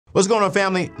What's going on,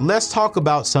 family? Let's talk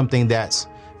about something that's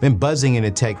been buzzing in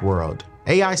the tech world,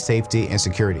 AI safety and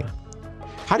security.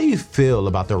 How do you feel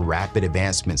about the rapid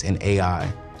advancements in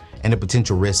AI and the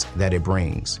potential risk that it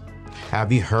brings?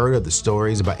 Have you heard of the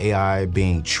stories about AI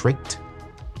being tricked?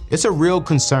 It's a real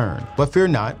concern, but fear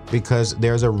not, because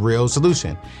there's a real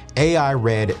solution: AI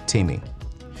red teaming.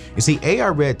 You see, AI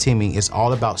red teaming is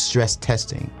all about stress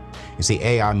testing. You see,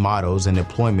 AI models and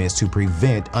deployments to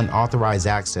prevent unauthorized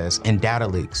access and data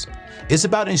leaks. It's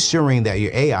about ensuring that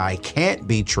your AI can't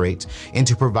be tricked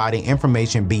into providing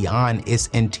information beyond its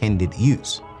intended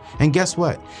use. And guess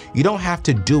what? You don't have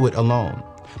to do it alone.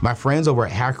 My friends over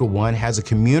at HackerOne has a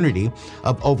community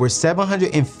of over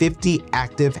 750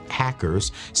 active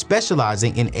hackers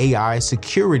specializing in AI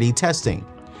security testing.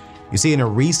 You see, in a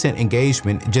recent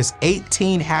engagement, just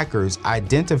 18 hackers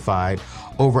identified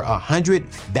over 100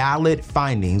 valid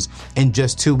findings in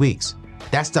just 2 weeks.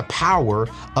 That's the power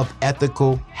of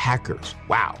ethical hackers.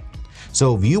 Wow.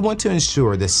 So if you want to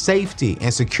ensure the safety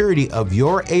and security of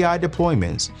your AI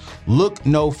deployments, look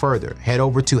no further. Head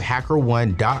over to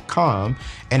hackerone.com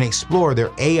and explore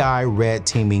their AI red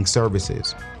teaming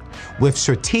services. With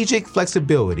strategic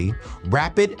flexibility,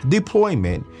 rapid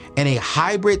deployment, and a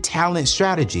hybrid talent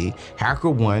strategy,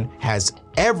 HackerOne has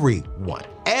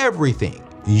everything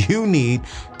you need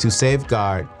to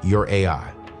safeguard your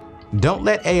AI. Don't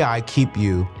let AI keep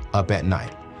you up at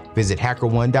night. Visit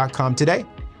hackerone.com today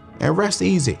and rest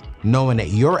easy, knowing that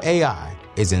your AI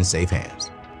is in safe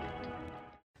hands.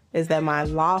 Is that my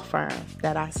law firm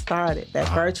that I started, that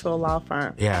virtual law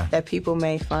firm that people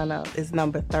made fun of, is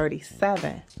number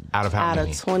 37 out of how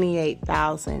many?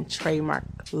 28,000 trademark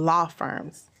law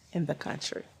firms in the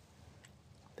country.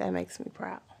 That makes me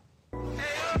proud.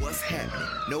 What's happening?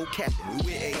 No cap.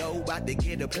 We with AO, about to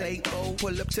get a plate. Oh,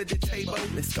 pull up to the table.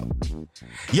 Let's go.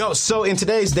 Yo, so in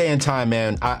today's day and time,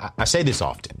 man, I say this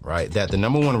often, right? That the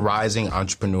number one rising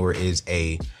entrepreneur is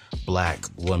a Black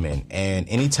woman. And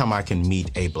anytime I can meet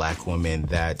a Black woman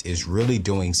that is really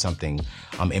doing something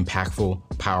impactful,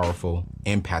 powerful,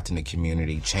 impacting the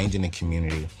community, changing the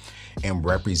community, and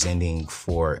representing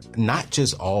for not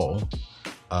just all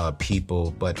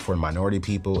people, but for minority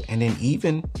people, and then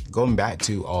even going back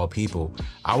to all people,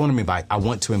 I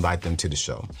want to invite them to the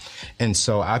show. And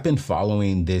so I've been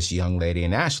following this young lady,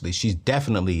 and actually she's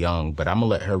definitely young, but I'm gonna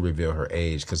let her reveal her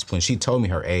age, because when she told me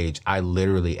her age, I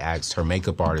literally asked her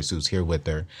makeup artist who's here with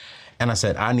her, and I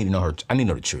said, I need to know her. I need to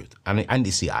know the truth. I need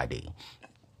to see ID,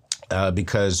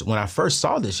 because when I first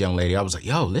saw this young lady, I was like,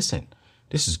 yo, listen,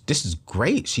 this is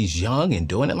great. She's young and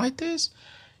doing it like this.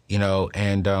 You know,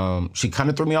 and she kind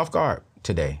of threw me off guard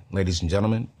today, ladies and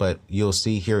gentlemen, but you'll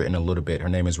see here in a little bit. Her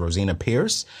name is Rosina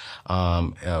Pierce,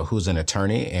 who's an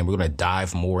attorney, and we're going to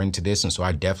dive more into this. And so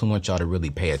I definitely want y'all to really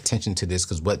pay attention to this,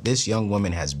 because what this young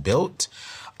woman has built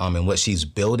and what she's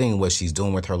building, what she's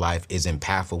doing with her life is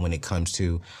impactful when it comes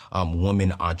to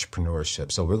women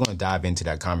entrepreneurship. So we're going to dive into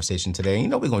that conversation today. And, you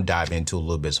know, we're going to dive into a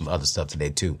little bit some other stuff today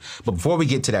too. But before we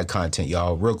get to that content,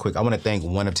 y'all, real quick, I want to thank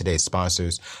one of today's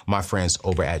sponsors, my friends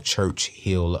over at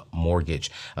Churchill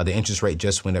Mortgage. The interest rate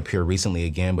just went up here recently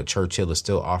again, but Churchill is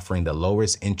still offering the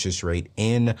lowest interest rate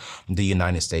in the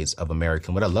United States of America.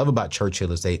 And what I love about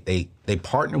Churchill is they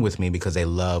partner with me because they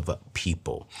love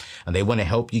people, and they want to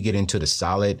help you get into a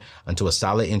solid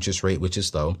interest rate, which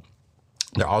is low.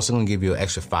 They're also going to give you an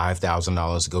extra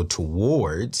 $5,000 to go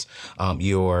towards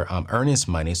your earnest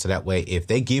money. So that way, if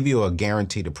they give you a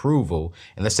guaranteed approval,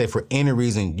 and let's say for any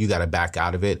reason you got to back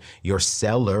out of it, your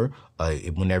seller,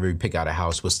 whenever you pick out a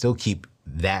house, will still keep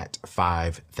that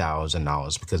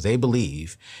 $5,000, because they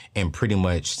believe in pretty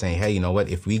much saying, hey, you know what?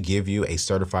 If we give you a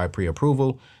certified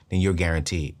pre-approval, then you're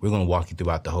guaranteed. We're going to walk you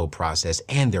throughout the whole process,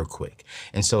 and they're quick.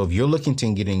 And so if you're looking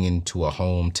to getting into a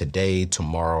home today,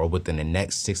 tomorrow, within the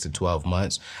next 6 to 12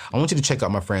 months, I want you to check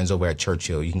out my friends over at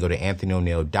Churchill. You can go to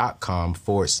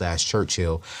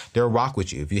anthonyoneal.com/Churchill. They'll rock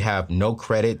with you. If you have no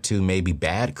credit to maybe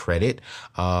bad credit,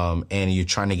 and you're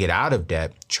trying to get out of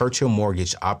debt, Churchill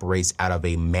Mortgage operates out of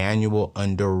a manual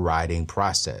underwriting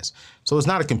process. So it's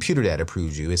not a computer that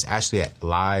approves you. It's actually a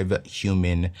live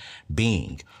human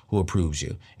being who approves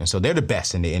you. And so they're the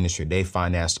best in the industry. They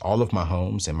financed all of my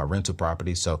homes and my rental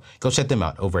properties. So go check them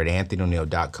out over at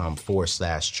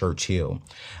anthonyoneal.com/Churchill.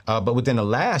 But within the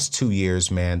last 2 years,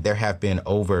 man, there have been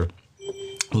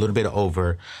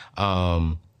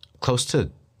close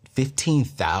to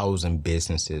 15,000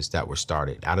 businesses that were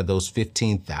started. Out of those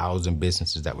 15,000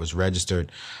 businesses that was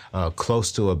registered,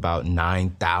 close to about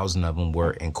 9,000 of them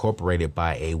were incorporated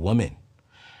by a woman.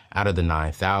 out of the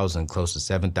 9,000, close to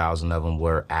 7,000 of them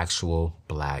were actual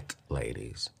black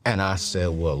ladies. And I said,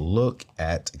 well, look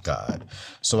at God.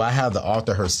 So I have the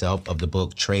author herself of the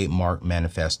book Trademark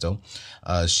Manifesto.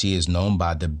 She is known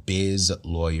by the Biz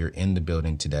Lawyer in the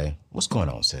building today. What's going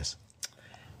on, sis?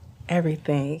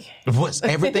 Everything.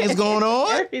 Everything's going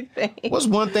on? Everything. What's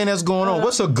one thing that's going on?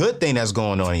 What's a good thing that's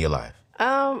going on in your life?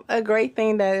 A great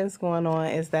thing that is going on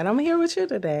is that I'm here with you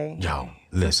today. Yo,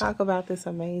 listen. To talk about this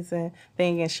amazing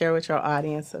thing and share with your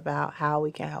audience about how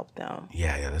we can help them.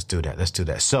 Yeah, let's do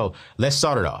that. So let's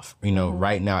start it off.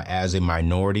 Right now, as a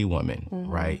minority woman,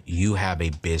 right, you have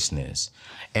a business.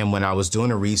 And when I was doing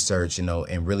the research,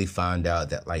 and really found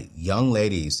out that like young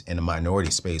ladies in the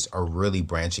minority space are really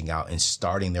branching out and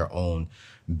starting their own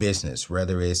business,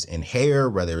 whether it's in hair,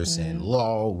 whether it's in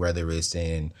law, whether it's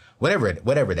in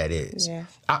whatever that is. Yeah.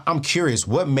 I'm curious,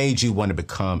 what made you want to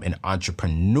become an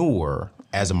entrepreneur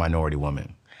as a minority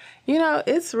woman?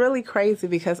 It's really crazy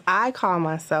because I call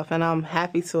myself, and I'm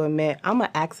happy to admit, I'm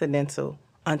an accidental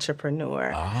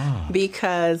entrepreneur.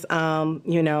 Because,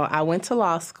 I went to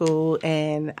law school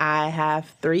and I have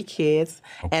 3 kids.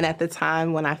 Okay. And at the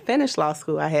time when I finished law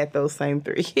school, I had those same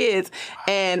 3 kids.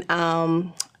 And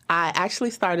I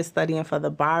actually started studying for the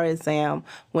bar exam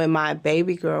when my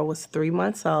baby girl was 3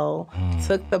 months old.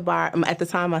 Took the bar. At the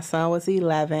time, my son was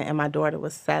 11 and my daughter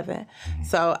was 7.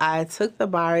 So I took the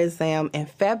bar exam in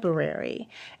February,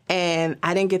 and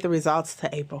I didn't get the results till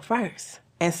April 1st.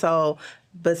 And so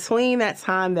between that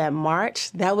time, that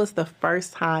March, that was the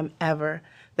first time ever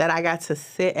that I got to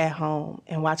sit at home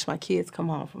and watch my kids come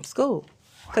home from school.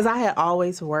 Because I had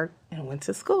always worked and went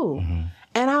to school.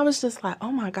 And I was just like,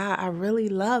 oh, my God, I really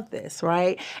love this,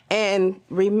 right? And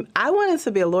I wanted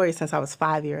to be a lawyer since I was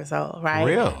 5 years old, right?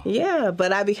 Real? Yeah,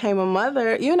 but I became a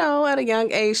mother, at a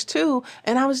young age, too.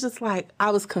 And I was just like,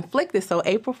 I was conflicted. So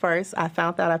April 1st, I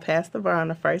found out I passed the bar on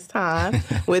the first time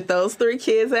with those 3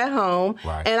 kids at home.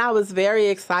 Right. And I was very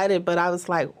excited, but I was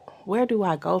like, where do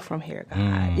I go from here,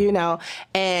 God?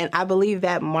 And I believe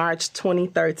that March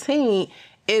 2013,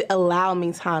 it allowed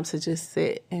me time to just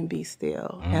sit and be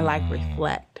still and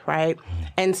reflect, right?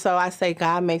 And so I say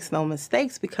God makes no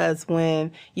mistakes, because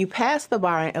when you pass the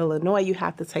bar in Illinois, you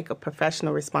have to take a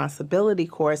professional responsibility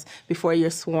course before you're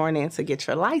sworn in to get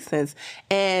your license.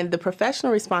 And the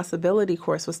professional responsibility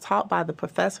course was taught by the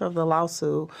professor of the law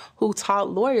school who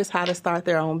taught lawyers how to start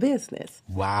their own business.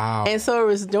 Wow. And so it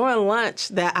was during lunch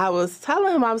that I was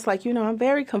telling him, I was like, I'm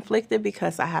very conflicted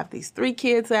because I have these 3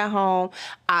 kids at home.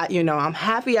 I'm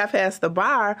happy I passed the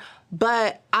bar,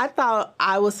 but I thought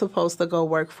I was supposed to go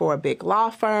work for a big law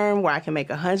firm where I can make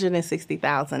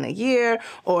 $160,000 a year,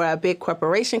 or a big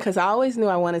corporation, because I always knew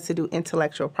I wanted to do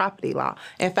intellectual property law.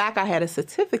 In fact, I had a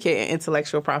certificate in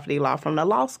intellectual property law from the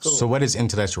law school. So what is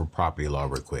intellectual property law,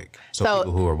 real quick? So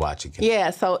people who are watching can...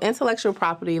 Yeah, so intellectual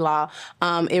property law,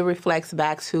 it reflects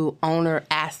back to owner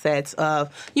assets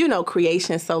of,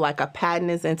 creation. So like a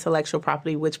patent is intellectual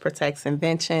property, which protects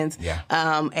inventions. Yeah.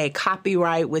 A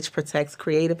copyright, which protects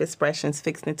creative expressions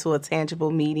fixed into a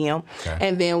tangible medium. Okay.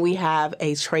 And then we have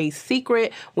a trade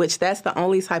secret, which that's the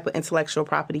only type of intellectual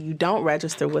property you don't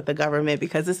register with the government,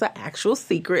 because it's an actual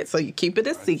secret. So you keep it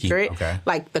a secret,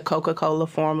 like the Coca-Cola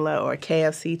formula or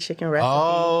KFC chicken recipe.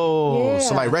 Oh,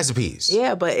 so like recipes.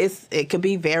 Yeah, but it could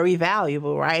be very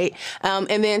valuable, right?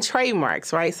 And then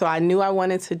trademarks, right? So I knew I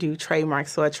wanted to do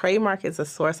trademarks. So a trademark is a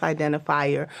source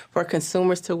identifier for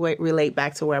consumers to relate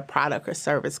back to where a product or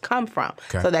service come from.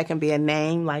 Okay. So that can be a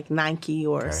name like Nike,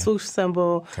 or a swoosh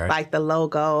symbol like the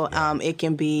logo. Yeah. It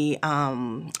can be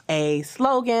a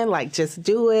slogan like "Just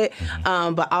Do It,"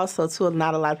 but also too,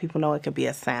 not a lot of people know it could be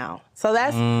a sound. So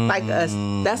that's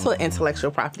that's what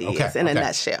intellectual property is in a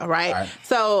nutshell, right?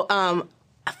 So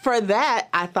for that,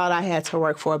 I thought I had to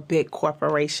work for a big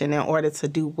corporation in order to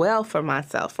do well for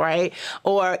myself, right?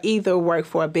 Or either work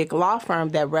for a big law firm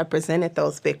that represented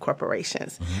those big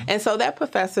corporations. And so that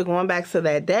professor, going back to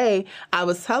that day, I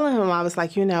was telling him, I was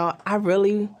like, I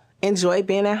really enjoyed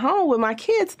being at home with my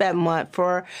kids that month.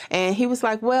 And he was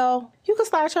like, well, you can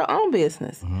start your own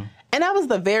business. And that was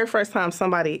the very first time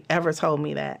somebody ever told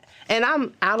me that. And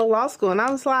I'm out of law school, and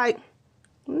I was like,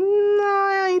 no,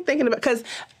 I ain't thinking about it. Because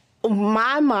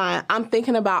my mind, I'm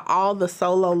thinking about all the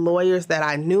solo lawyers that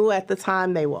I knew at the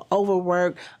time. They were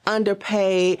overworked,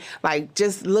 underpaid,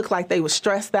 just looked like they were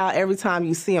stressed out every time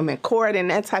you see them in court and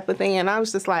that type of thing. And I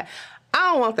was just like,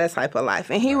 I don't want that type of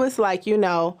life. And he was like,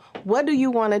 what do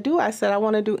you want to do? I said, I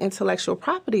want to do intellectual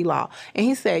property law. And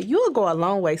he said, you'll go a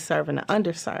long way serving the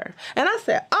underserved. And I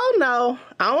said, oh, no,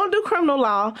 I don't want to do criminal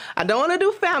law. I don't want to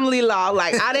do family law.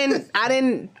 I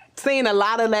didn't seen a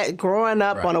lot of that growing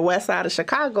up on the west side of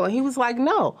Chicago. And he was like,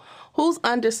 no, who's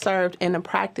underserved in the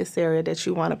practice area that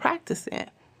you want to practice in?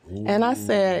 Ooh. And I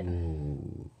said,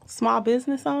 small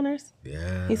business owners?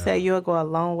 Yeah. He said, you'll go a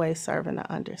long way serving the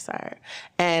underserved.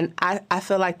 And I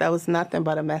feel like that was nothing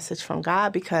but a message from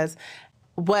God, because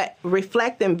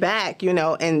reflecting back,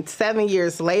 and 7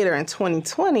 years later in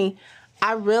 2020,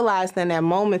 I realized in that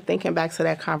moment, thinking back to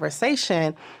that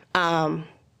conversation,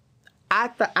 I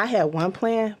thought I had one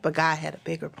plan, but God had a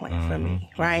bigger plan for me,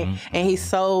 right? And he's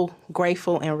so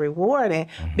grateful and rewarding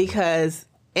because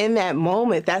in that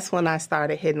moment, that's when I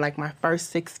started hitting like my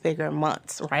first 6-figure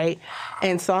months, right?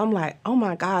 And so I'm like, oh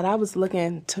my God, I was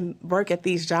looking to work at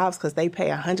these jobs because they pay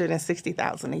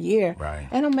 $160,000 a year. Right.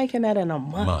 And I'm making that in a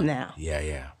month now.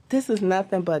 Yeah. This is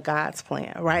nothing but God's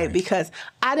plan, right? Because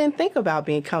I didn't think about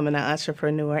becoming an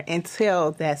entrepreneur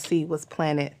until that seed was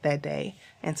planted that day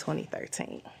in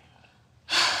 2013.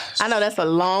 I know that's a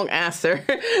long answer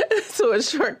to a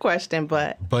short question,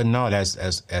 but no,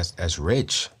 that's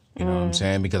rich. You know what I'm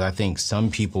saying? Because I think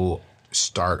some people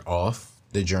start off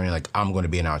the journey like, I'm going to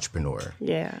be an entrepreneur.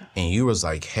 Yeah. And you was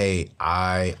like, hey,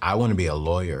 I want to be a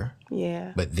lawyer.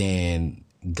 Yeah. But then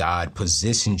God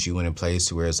positions you in a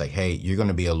place where it's like, hey, you're going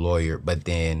to be a lawyer, but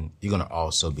then you're going to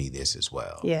also be this as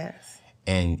well. Yes.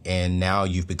 And now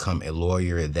you've become a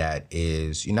lawyer that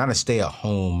is, you're not a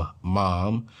stay-at-home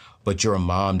mom, but you're a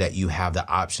mom that you have the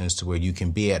options to where you can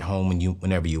be at home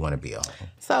whenever you want to be at home.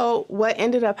 So what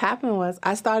ended up happening was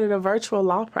I started a virtual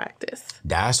law practice.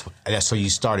 That's so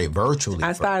you started virtually.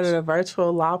 I started a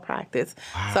virtual law practice.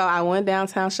 Wow. So I went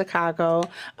downtown Chicago,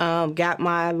 got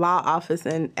my law office,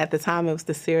 and at the time it was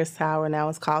the Sears Tower, now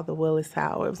it's called the Willis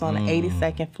Tower. It was on the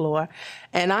 82nd floor.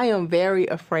 And I am very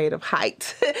afraid of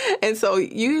heights. And so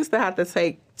you used to have to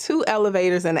take 2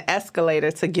 elevators and an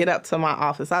escalator to get up to my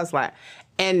office. I was like,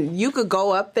 and you could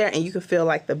go up there and you could feel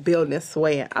like the building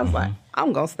swaying. I was like,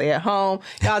 I'm going to stay at home.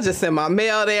 Y'all just send my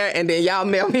mail there and then y'all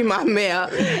mail me my mail.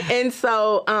 And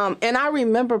so, and I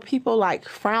remember people like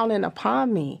frowning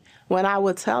upon me when I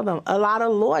would tell them. A lot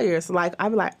of lawyers, like, I'd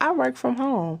be like, I work from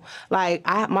home. Like,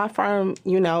 my firm,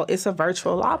 it's a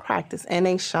virtual law practice, and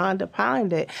they shunned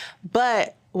upon it.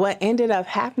 But what ended up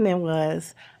happening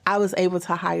was I was able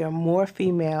to hire more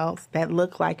females that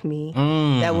looked like me,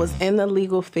 that was in the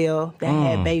legal field, that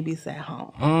had babies at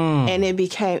home. And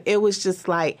it was just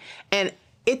like, and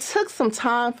it took some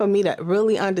time for me to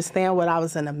really understand what I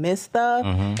was in the midst of.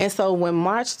 And so when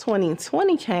March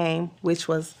 2020 came, which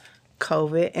was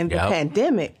COVID and the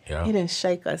pandemic, it didn't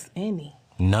shake us any.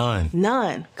 None.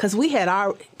 Because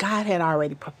God had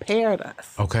already prepared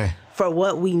us. Okay. For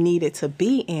what we needed to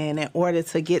be in order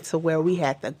to get to where we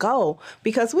had to go,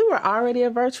 because we were already a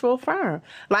virtual firm.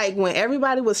 Like when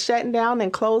everybody was shutting down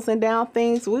and closing down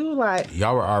things, we were like,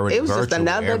 y'all were already virtual. It was just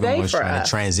another day for trying us.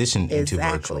 To transition into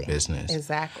virtual business.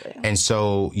 Exactly. And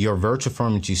so your virtual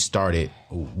firm that you started,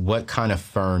 what kind of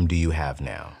firm do you have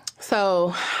now?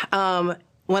 So,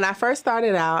 when I first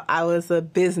started out, I was a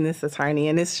business attorney,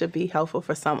 and this should be helpful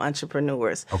for some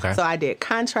entrepreneurs. Okay. So I did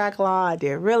contract law, I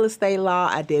did real estate law,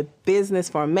 I did business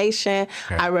formation,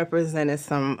 I represented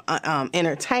some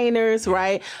entertainers,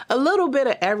 right? A little bit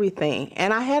of everything.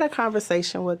 And I had a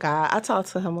conversation with God. I talked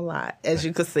to him a lot, as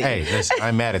you can see. Hey, listen,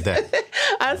 I'm mad at that.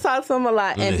 I talked to him a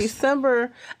lot. In December,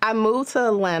 I moved to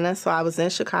Atlanta, so I was in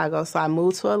Chicago, so I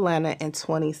moved to Atlanta in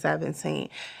 2017.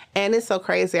 And it's so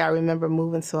crazy. I remember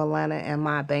moving to Atlanta and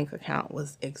my bank account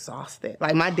was exhausted.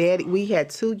 Like my daddy, we had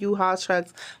 2 U-Haul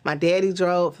trucks. My daddy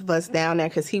drove us down there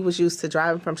because he was used to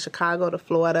driving from Chicago to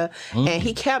Florida. And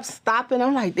he kept stopping.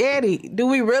 I'm like, Daddy, do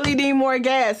we really need more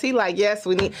gas? He like, yes,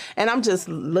 we need. And I'm just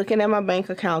looking at my bank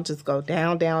account just go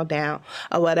down, down, down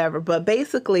or whatever. But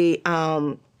basically,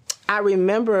 I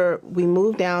remember we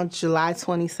moved down July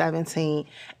 2017.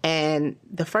 And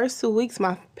the first 2 weeks,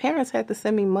 my parents had to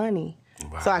send me money.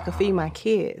 Wow. So I could feed my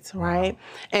kids, right? Wow.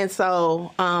 And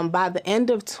so by the end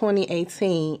of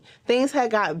 2018, things had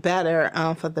got better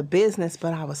for the business,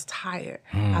 but I was tired.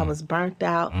 I was burnt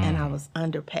out and I was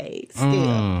underpaid still.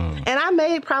 And I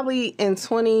made probably in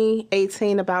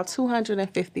 2018 about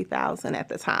 $250,000 at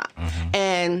the time.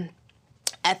 And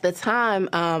at the time,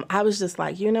 I was just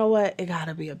like, you know what? It got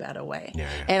to be a better way. Yeah.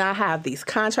 And I have these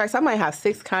contracts. I might have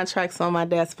 6 contracts on my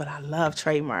desk, but I love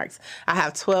trademarks. I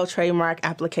have 12 trademark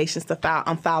applications to file.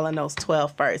 I'm filing those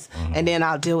 12 first, and then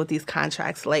I'll deal with these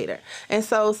contracts later. And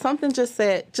so something just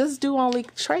said, just do only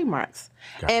trademarks.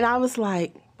 And I was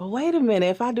like, but wait a minute,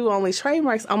 if I do only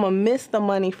trademarks, I'm going to miss the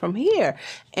money from here.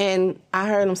 And I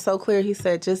heard him so clear. He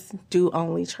said, just do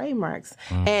only trademarks.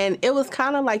 And it was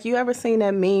kind of like, you ever seen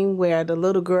that meme where the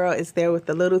little girl is there with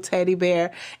the little teddy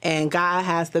bear and God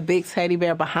has the big teddy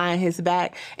bear behind his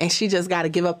back and she just got to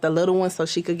give up the little one so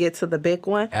she could get to the big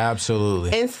one?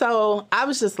 Absolutely. And so I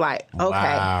was just like, okay,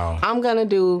 Wow. I'm going to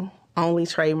do only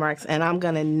trademarks, and I'm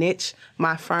going to niche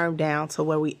my firm down to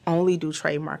where we only do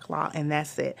trademark law, and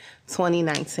that's it,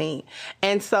 2019.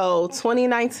 And so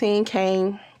 2019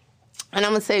 came, and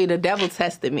I'm going to tell you, the devil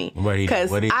tested me.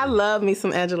 Because I love me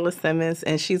some Angela Simmons,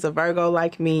 and she's a Virgo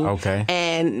like me. Okay.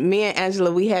 And me and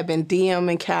Angela, we had been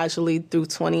DMing casually through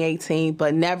 2018,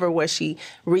 but never where she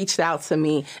reached out to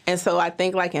me. And so I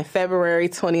think like in February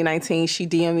 2019, she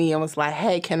DM'd me and was like,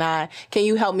 hey, can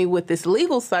you help me with this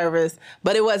legal service?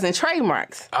 But it wasn't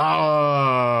trademarks.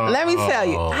 Oh. Let me tell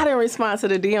you, I didn't respond to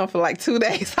the DM for like 2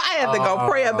 days. I had to go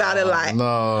pray about it like.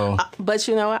 No. But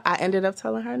you know what? I ended up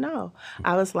telling her no.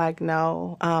 I was like, no.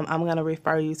 I'm going to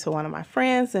refer you to one of my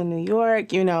friends in New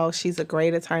York. You know, she's a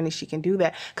great attorney. She can do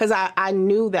that. Because I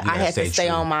knew that I had to stay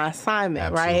on my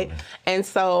assignment, right? And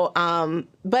so,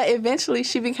 but eventually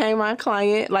she became my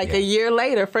client like a year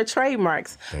later for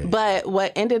trademarks. Okay. But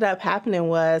what ended up happening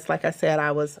was, like I said,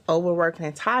 I was overworked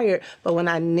and tired. But when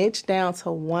I niched down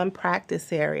to one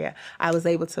practice area, I was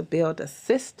able to build a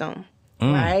system.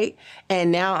 Right?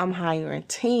 And now I'm hiring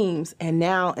teams. And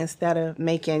now instead of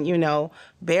making,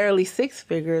 barely 6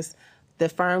 figures, the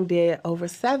firm did over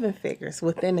 7 figures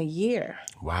within a year.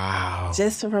 Wow.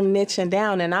 Just from niching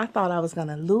down. And I thought I was going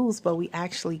to lose, but we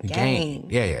actually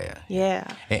gained.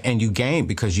 Yeah. And you gained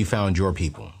because you found your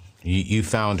people. You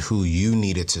found who you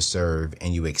needed to serve,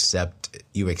 and you accepted.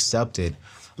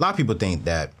 A lot of people think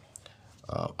that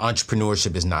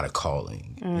entrepreneurship is not a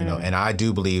calling, and I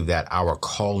do believe that our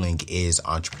calling is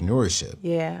entrepreneurship.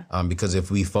 Yeah. Because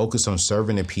if we focus on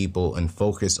serving the people and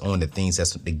focus on the things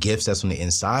the gifts that's on the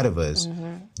inside of us,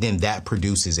 then that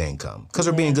produces income because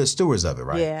we're being good stewards of it,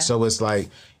 right? Yeah. So it's like,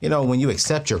 when you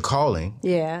accept your calling,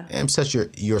 and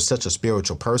you're such a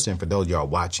spiritual person. For those of y'all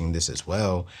watching this as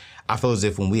well, I feel as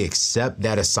if when we accept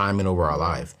that assignment over our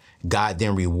life, God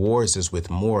then rewards us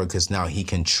with more because now he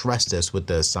can trust us with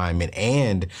the assignment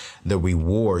and the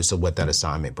rewards of what that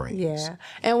assignment brings. Yeah.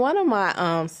 And one of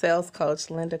my sales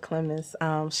coach, Linda Clemens,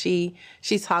 she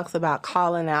talks about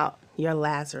calling out your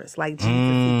Lazarus. Like Jesus,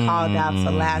 he called out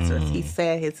to Lazarus. He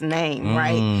said his name,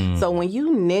 right? So when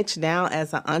you niche down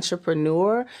as an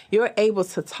entrepreneur, you're able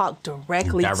to talk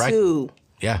directly to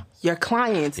your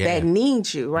clients that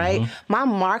need you, right? My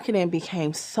marketing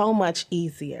became so much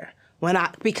easier.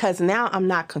 Because now I'm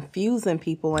not confusing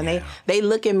people, and they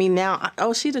look at me now.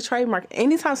 Oh, she's a trademark.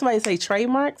 Anytime somebody say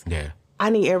trademarks, I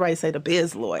need everybody to say the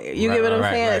biz lawyer. You get what I'm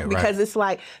saying? Because it's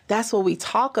like that's what we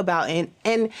talk about,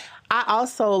 and I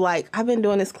also I've been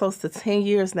doing this close to 10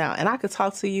 years now, and I could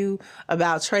talk to you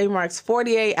about trademarks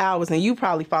 48 hours, and you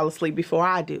probably fall asleep before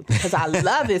I do because I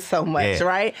love it so much,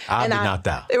 right? I'll be knocked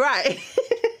out, right?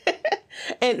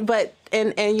 And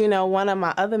one of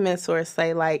my other mentors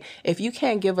say, if you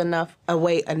can't give enough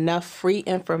free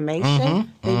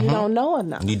information, then you don't know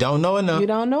enough. You don't know enough. You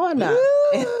don't know enough.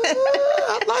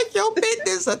 I like your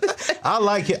business. I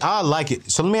like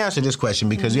it. So let me ask you this question,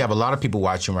 because you have a lot of people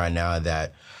watching right now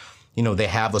that, they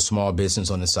have a small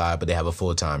business on the side, but they have a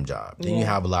full-time job. Then you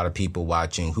have a lot of people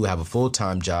watching who have a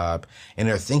full-time job and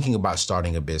they're thinking about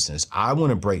starting a business. I want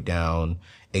to break down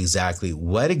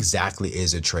what exactly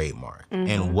is a trademark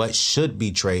and what should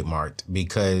be trademarked,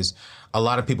 because a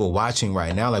lot of people watching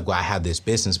right now, I have this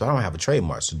business, but I don't have a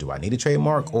trademark. So do I need a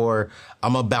trademark? Or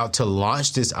I'm about to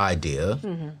launch this idea.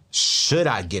 Should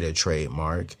I get a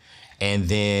trademark? And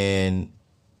then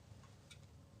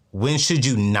when should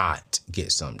you not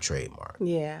get some trademark?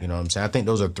 Yeah. You know what I'm saying? I think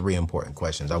those are 3 important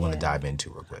questions I want to dive into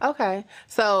real quick. Okay.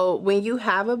 So when you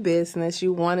have a business,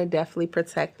 you want to definitely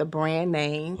protect the brand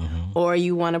name, or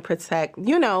you want to protect,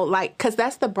 because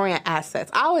that's the brand assets.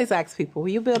 I always ask people, will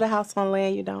you build a house on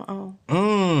land you don't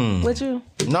own? Would you?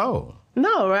 No.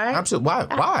 No, right? Absolutely.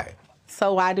 Why?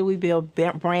 So why do we build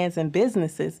brands and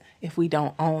businesses if we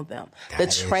don't own them? The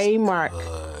trademark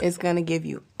is going to give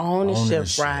you ownership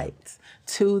rights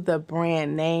to the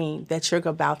brand name that you're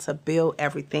about to build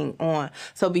everything on.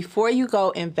 So before you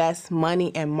go invest money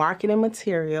in marketing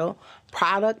material,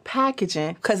 product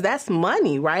packaging, because that's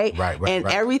money, right? Right. And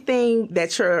everything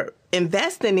that you're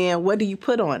investing in, what do you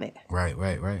put on it? Right.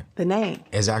 The name.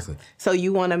 Exactly. So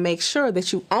you want to make sure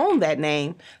that you own that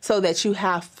name so that you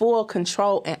have full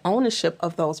control and ownership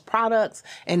of those products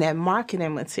and that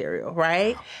marketing material,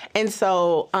 right? Wow. And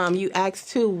so you asked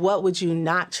too, what would you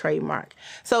not trademark?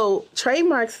 So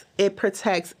trademarks, it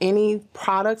protects any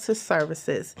products or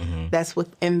services that's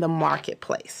within the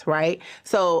marketplace, right?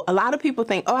 So a lot of people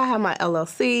think, oh, I have my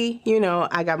LLC,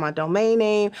 I got my domain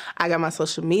name, I got my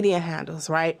social media handles,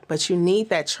 right? But you need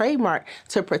that trademark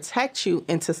to protect you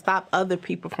and to stop other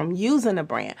people from using a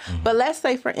brand. But let's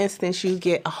say, for instance, you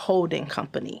get a holding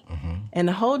company. And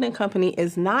the holding company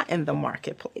is not in the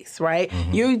marketplace, right?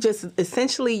 You just,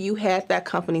 essentially, you had that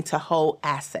company to hold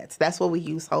assets. That's what we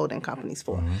use holding companies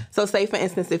for. So say, for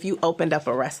instance, if you opened up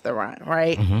a restaurant,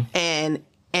 right? And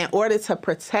in order to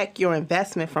protect your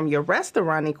investment from your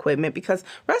restaurant equipment, because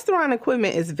restaurant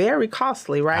equipment is very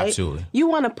costly, right? Absolutely. You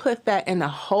want to put that in a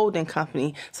holding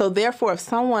company. So therefore, if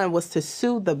someone was to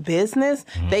sue the business,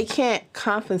 they can't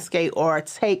confiscate or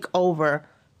take over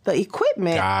the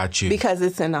equipment. Got you. Because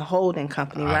it's in a holding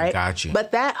company, right? I got you.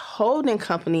 But that holding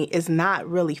company is not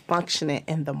really functioning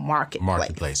in the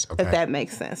marketplace. Okay. If that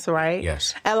makes sense, right?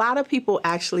 Yes. A lot of people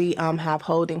actually have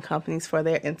holding companies for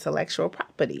their intellectual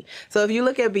property. So if you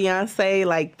look at Beyonce,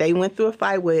 like they went through a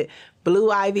fight with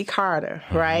Blue Ivy Carter,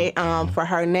 right, for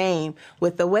her name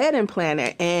with the wedding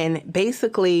planner. And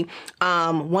basically,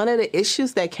 one of the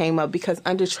issues that came up, because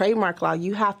under trademark law,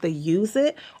 you have to use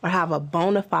it or have a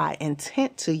bona fide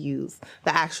intent to use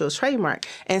the actual trademark.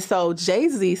 And so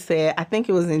Jay-Z said, I think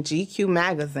it was in GQ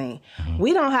magazine,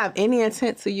 we don't have any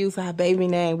intent to use our baby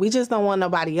name. We just don't want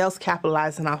nobody else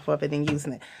capitalizing off of it and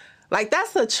using it. Like,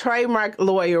 that's a trademark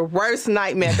lawyer worst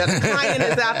nightmare. The client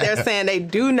is out there saying they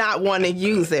do not want to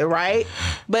use it, right?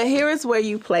 But here is where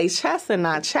you play chess and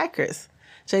not checkers.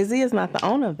 Jay-Z is not the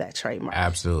owner of that trademark.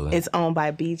 Absolutely. It's owned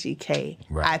by BGK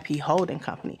IP Holding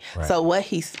Company. Right. So what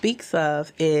he speaks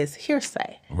of is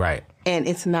hearsay. Right. And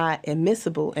it's not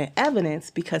admissible in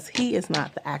evidence because he is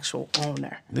not the actual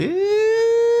owner.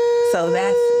 So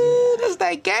that's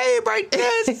that game right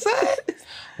there, son.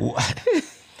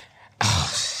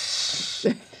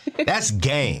 That's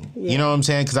game. Yeah. You know what I'm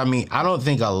saying? Because, I don't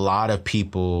think a lot of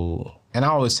people, and I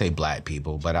always say black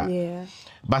people, but I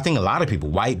think a lot of people,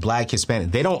 white, black,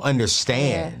 Hispanic, they don't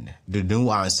understand the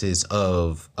nuances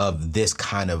of this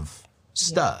kind of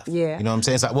stuff. Yeah. You know what I'm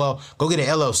saying? It's like, well, go get an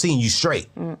LLC and you straight.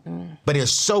 But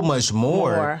there's so much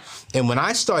more. And when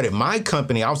I started my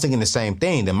company, I was thinking the same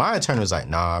thing. Then my attorney was like,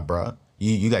 nah, bro.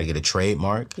 You got to get a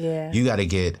trademark. Yeah. You got to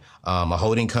get a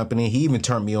holding company. He even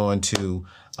turned me on to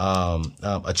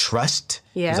a trust.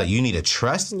 Yeah. He's like, you need a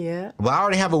trust? Yeah. Well, I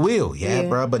already have a will. Yeah,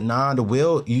 bro. But the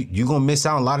will, you're going to miss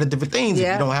out on a lot of different things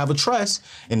if you don't have a trust.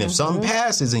 And if something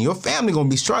passes and your family going to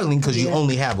be struggling because you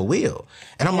only have a will.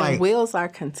 And I'm like, wills are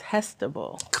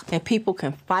contestable. And people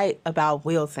can fight about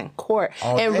wills in court.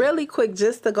 And really quick,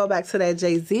 just to go back to that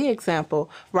Jay-Z example,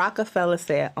 Rockefeller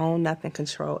said, own nothing,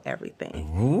 control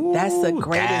everything. Ooh, that's a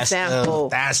great example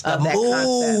that's the of move. That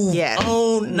concept. Yes.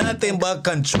 Own nothing but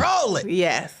control it.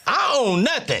 Yes. I own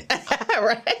nothing.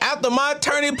 Right. After my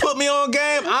attorney put me on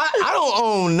game, I don't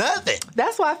own nothing.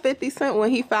 That's why 50 Cent,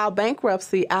 when he filed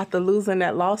bankruptcy after losing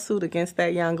that lawsuit against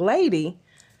that young lady,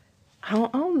 I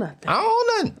don't own nothing.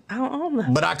 I don't own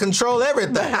nothing. But I control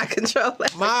everything.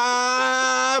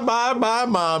 My.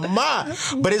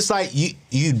 But it's like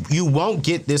you won't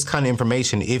get this kind of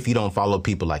information if you don't follow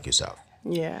people like yourself.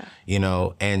 Yeah.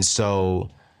 And so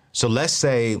let's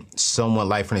say someone,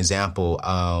 like, for an example,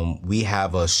 we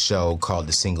have a show called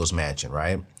The Singles Mansion,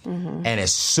 right? And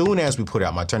as soon as we put it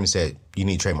out, my attorney said, you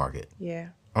need to trademark it. Yeah.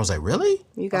 I was like, really?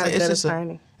 You got a good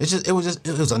attorney. It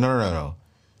was like, no.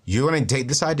 You're going to take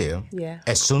this idea. Yeah.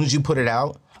 As soon as you put it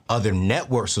out, other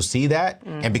networks will see that.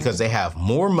 And because they have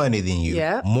more money than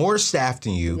you, more staff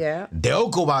than you, they'll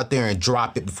go out there and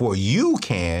drop it before you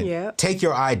can. Take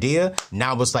your idea.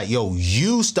 Now it's like, yo,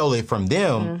 you stole it from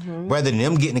them rather than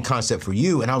them getting the concept for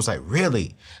you. And I was like,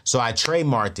 really? So I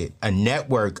trademarked it. A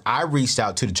network I reached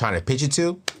out to try to pitch it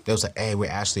to, they was like, hey,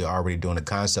 we're actually already doing a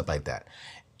concept like that.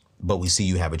 But we see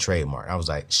you have a trademark. I was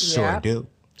like, sure do.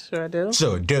 Sure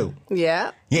do.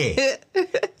 Yeah. Yeah.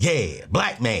 Yeah.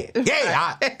 Black man.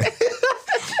 Yeah.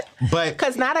 But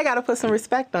because now they got to put some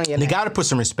respect on you. They got to put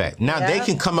some respect. Now they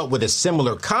can come up with a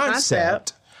similar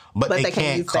concept, but they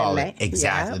can't call it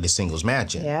exactly The Singles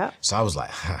Mansion. Yeah. So I was like,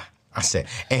 I said,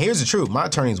 and here's the truth. My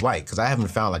attorney's white because I haven't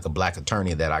found like a black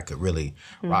attorney that I could really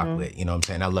rock with. You know what I'm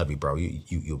saying? I love you, bro.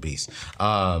 You a beast.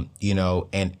 You know,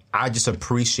 and I just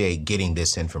appreciate getting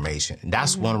this information. And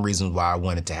that's one of the reasons why I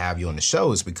wanted to have you on the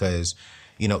show is because,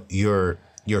 you know, you're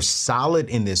solid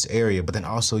in this area, but then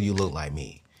also you look like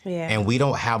me. Yeah. And we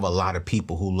don't have a lot of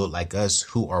people who look like us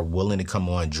who are willing to come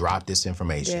on, drop this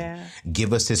information,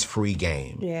 give us this free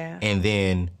game. Yeah. And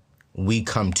then we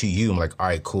come to you and like, all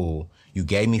right, cool. You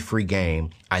gave me free game.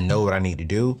 I know what I need to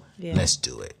do. Yeah. Let's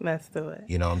do it. Let's do it.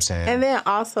 You know what I'm saying? And then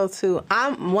also, too,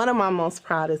 one of my most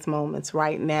proudest moments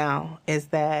right now is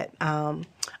that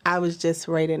I was just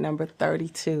rated number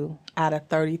 32 out of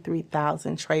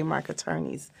 33,000 trademark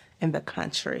attorneys in the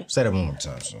country. Say that one more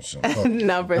time.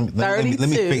 Number 32. Let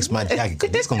me fix my jacket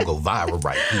because this is going to go viral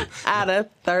right here. Out of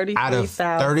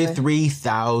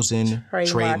 33,000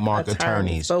 trademark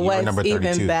attorneys. But what's number 32.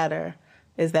 even better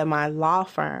is that my law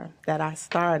firm that I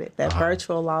started, that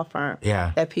virtual law firm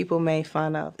that people made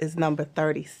fun of, is number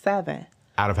 37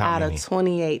 out of how many? Out of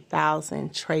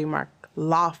 28,000 trademark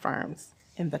law firms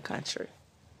in the country.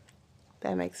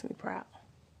 That makes me proud.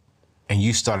 And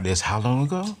you started this how long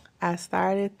ago? I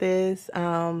started this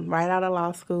right out of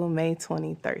law school, May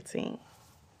 2013.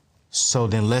 So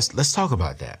then let's talk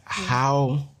about that.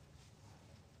 How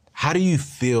do you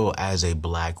feel as a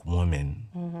black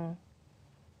woman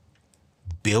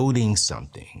building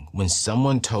something when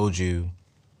someone told you,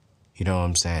 you know what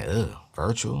I'm saying, ugh,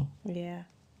 virtual? Yeah.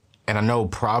 And I know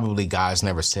probably guys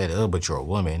never said, ugh, but you're a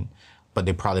woman, but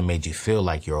they probably made you feel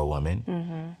like you're a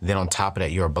woman. Then on top of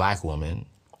that, you're a black woman.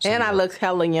 So and I look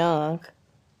hella young.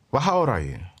 Well, how old are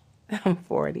you? I'm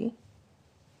 40.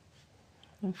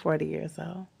 I'm 40 years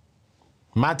old.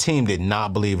 My team did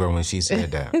not believe her when she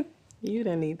said that. You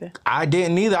didn't either. I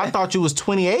didn't either. I thought you was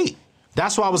 28.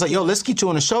 That's why I was like, yo, let's get you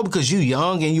on the show because you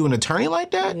young and you an attorney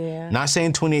like that? Yeah. Not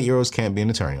saying 28-year-olds can't be an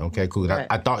attorney. Okay, cool. Right.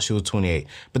 I thought she was 28.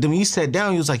 But then when you sat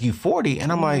down, you was like, you 40.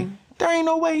 And I'm like, there ain't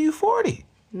no way you 40.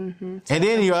 And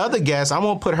then your other guest, I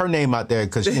won't put her name out there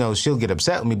because, you know, she'll get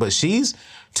upset with me, but she's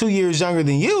 2 years younger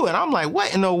than you. And I'm like,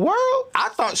 what in the world? I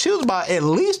thought she was about at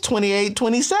least 28,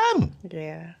 27.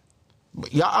 Yeah.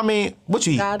 Y'all, I mean, what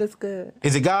you eat? God is good.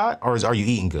 Is it God or are you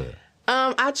eating good?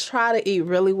 I try to eat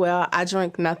really well. I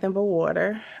drink nothing but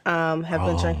water. Have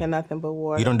been drinking nothing but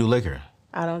water. You don't do liquor?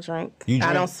 I don't drink. You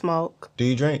drink? I don't smoke. Do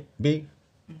you drink, B?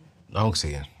 I don't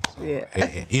see it.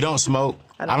 Yeah. You don't smoke?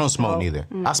 I don't smoke neither.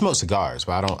 I smoke cigars,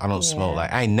 but I don't smoke.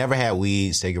 Like I ain't never had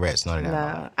weed, cigarettes, none of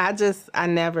that. No, I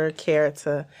never cared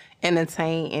to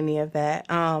entertain any of that.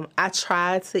 I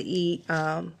try to eat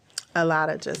a lot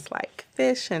of just like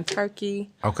fish and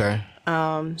turkey. Okay.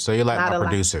 So you're like my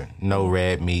producer. No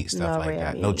red meat, stuff like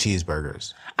that. Meat. No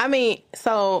cheeseburgers. I mean,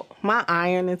 so my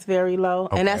iron is very low,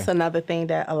 and that's another thing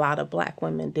that a lot of black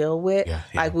women deal with. Yeah.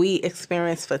 Like we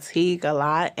experience fatigue a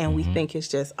lot, and we think it's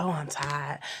just, oh, I'm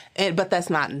tired, but that's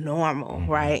not normal,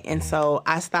 right? And so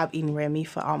I stopped eating red meat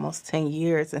for almost 10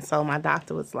 years, and so my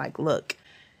doctor was like, look,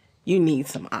 you need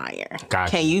some iron.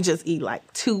 Gotcha. Can you just eat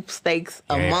like 2 steaks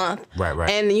a month? Right.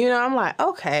 And, you know, I'm like,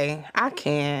 okay, I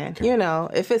can. Okay. You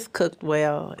know, if it's cooked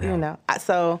well, you know.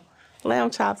 So lamb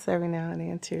chops every now and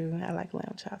then, too. I like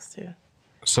lamb chops, too.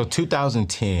 So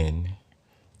 2013,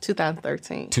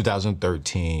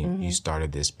 you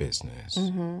started this business.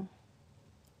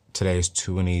 Today's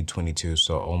 2022,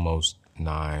 so almost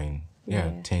 10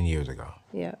 years ago.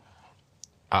 Yeah.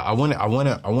 I want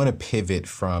to pivot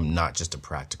from not just a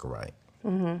practical right.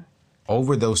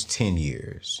 Over those 10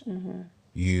 years,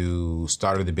 you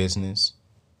started the business.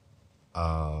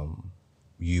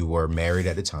 You were married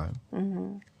at the time.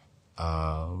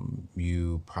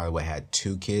 You probably had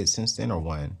 2 kids since then, or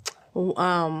 1?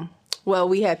 Well,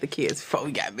 we had the kids before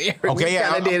we got married. Okay, we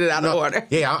kind of did it out of order.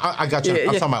 Yeah, I got you. I'm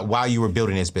talking about while you were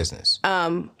building this business.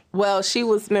 Well, she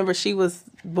was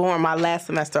born my last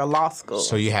semester of law school.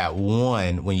 So you had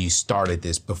 1 when you started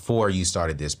this, before you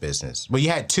started this business. Well, you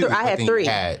had 2. I had 3.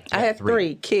 I had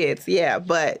 3 kids, yeah.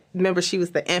 But remember, she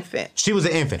was the infant. She was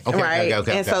the infant. Okay, right?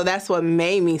 Okay. And so that's what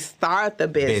made me start the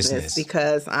business.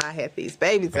 Because I had these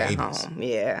babies at home.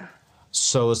 Yeah.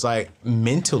 So it's like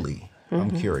mentally,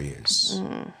 I'm curious.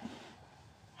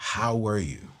 How were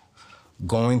you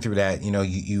going through that? You know,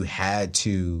 you had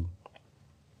to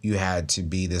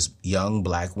be this young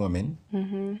black woman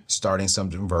starting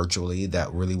something virtually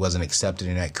that really wasn't accepted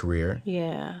in that career.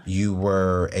 Yeah. You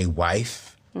were a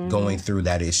wife going through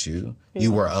that issue. Yeah.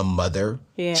 You were a mother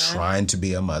trying to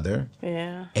be a mother.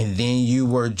 Yeah. And then you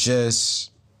were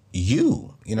just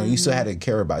you. You know, you still had to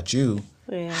care about you.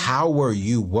 Yeah. How were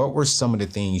you? What were some of the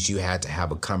things you had to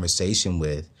have a conversation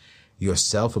with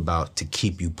yourself about to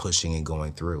keep you pushing and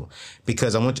going through?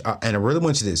 Because I really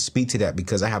want you to speak to that,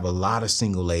 because I have a lot of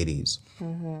single ladies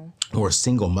who are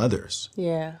single mothers.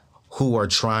 Yeah. Who are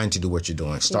trying to do what you're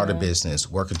doing, start a business,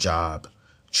 work a job,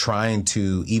 trying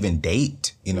to even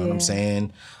date, you know what I'm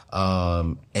saying?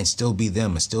 And still be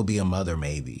them and still be a mother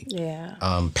maybe. Yeah.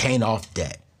 Paying off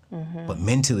debt. But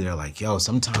mentally they're like, yo,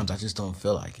 sometimes I just don't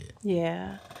feel like it.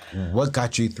 Yeah. What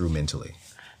got you through mentally?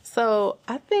 So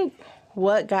I think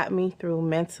what got me through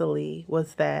mentally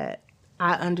was that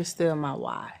I understood my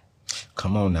why.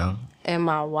 Come on now. And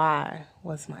my why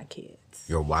was my kids.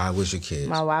 Your why was your kids.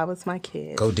 My why was my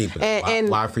kids. Go deeper.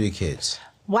 Why for your kids?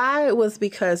 Why it was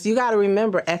because you got to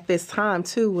remember at this time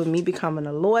too, with me becoming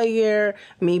a lawyer,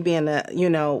 me being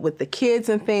with the kids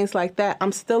and things like that,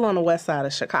 I'm still on the west side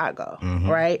of Chicago,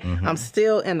 right? I'm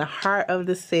still in the heart of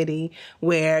the city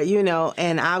where,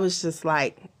 and I was just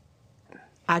like,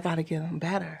 I got to get them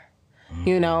better,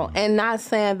 and not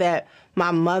saying that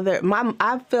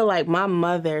I feel like my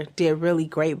mother did really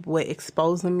great with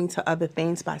exposing me to other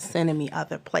things by sending me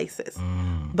other places.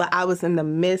 But I was in the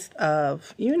midst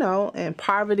of, in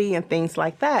poverty and things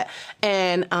like that.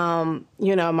 And,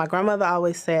 my grandmother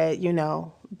always said,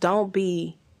 don't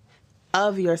be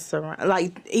of your surround,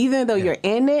 like even though you're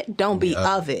in it, don't be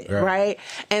of it, right?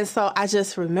 And so I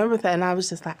just remember that, and I was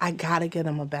just like, I gotta get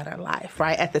him a better life,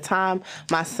 right? At the time,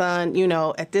 my son,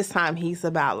 at this time he's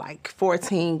about like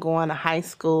 14, going to high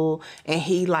school, and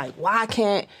he like, why I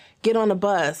can't get on the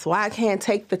bus? Why I can't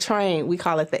take the train? We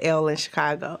call it the L in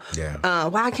Chicago. Yeah.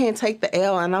 Why I can't take the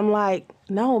L? And I'm like,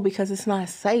 no, because it's not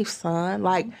safe, son.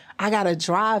 Like I gotta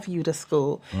drive you to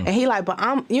school. And he like, but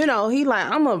I'm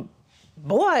a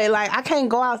boy, like I can't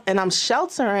go out, and I'm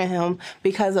sheltering him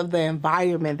because of the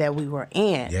environment that we were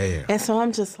in. Yeah. And so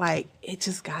I'm just like, it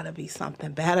just gotta be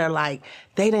something better. Like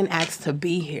they didn't ask to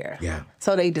be here. Yeah.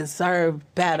 So they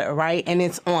deserve better, right? And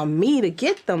it's on me to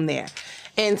get them there.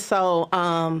 And so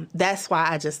that's why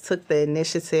I just took the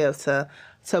initiative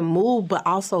to move, but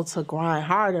also to grind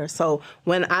harder. So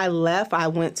when I left, I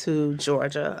went to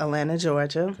Georgia, Atlanta,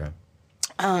 Georgia,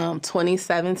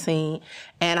 2017.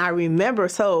 And I remember,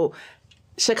 so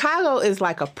Chicago is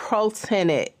like a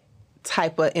pro-tenant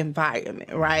type of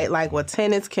environment, right? Like where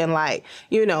tenants can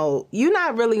you're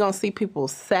not really going to see people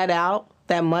set out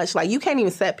that much. Like you can't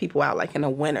even set people out like in the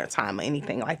winter time or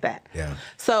anything like that. Yeah.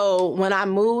 So when I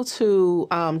moved to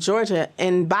Georgia,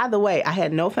 and by the way, I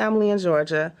had no family in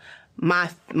Georgia.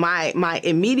 My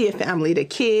immediate family, the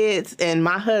kids and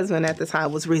my husband at the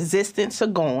time, was resistant to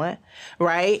going,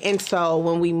 right? And so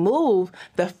when we moved,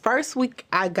 the first week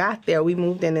I got there, we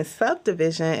moved in this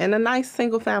subdivision in a nice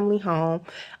single family home.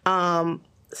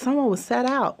 Someone was set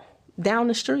out down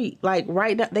the street, like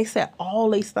right now, they set all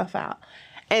their stuff out.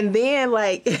 And then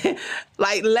like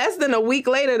less than a week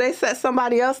later, they set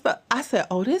somebody else up. I said,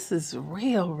 oh, this is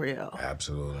real.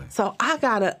 Absolutely. So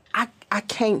I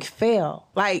can't fail.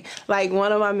 Like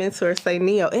one of my mentors say,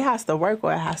 Neo, it has to work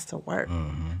or it has to work.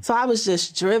 So I was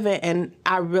just driven, and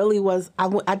I really was,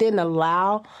 I didn't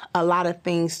allow a lot of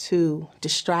things to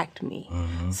distract me.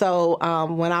 So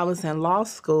when I was in law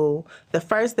school, the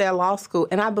first day of law school,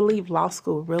 and I believe law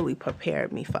school really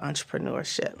prepared me for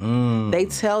entrepreneurship. They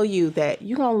tell you that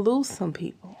you're going to lose some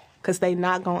people because they're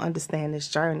not going to understand this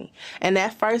journey. And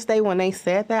that first day when they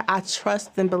said that, I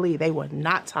trust and believe they were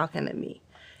not talking to me.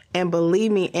 And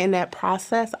believe me, in that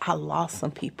process, I lost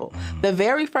some people. The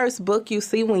very first book you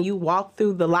see when you walk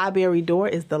through the library door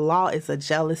is The Law is a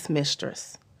Jealous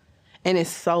Mistress. And it's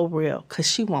so real because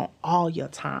she wants all your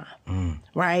time,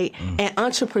 right? And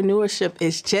entrepreneurship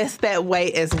is just that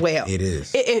way as well. It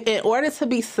is. In order to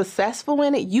be successful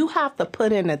in it, you have to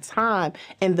put in the time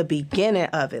in the beginning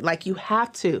of it. Like you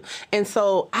have to. And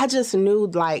so I just knew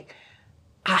like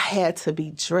I had to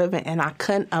be driven, and I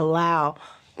couldn't allow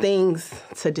things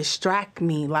to distract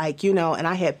me, and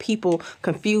I had people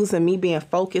confusing me being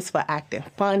focused for acting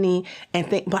funny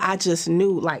but I just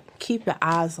knew, keep your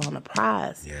eyes on the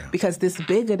prize because this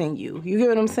bigger than you. You get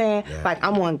what I'm saying? Yeah.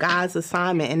 I'm on God's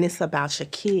assignment, and it's about your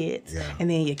kids and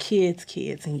then your kids'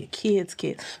 kids and your kids'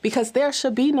 kids, because there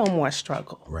should be no more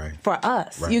struggle for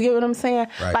us. You get what I'm saying?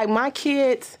 Right. My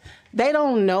kids, they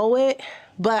don't know it,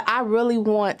 but I really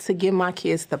want to give my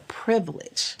kids the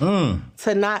privilege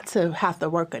to not to have to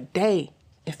work a day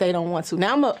if they don't want to.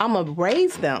 Now, I'm going to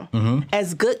raise them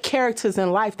as good characters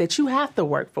in life that you have to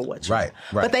work for what you want.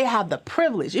 Right. But they have the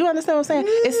privilege. You understand what I'm saying?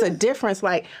 It's a difference.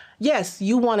 Yes,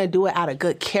 you want to do it out of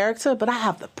good character, but I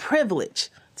have the privilege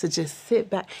to just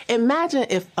sit back. Imagine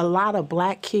if a lot of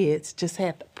black kids just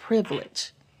had the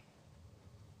privilege.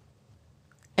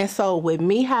 And so with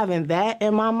me having that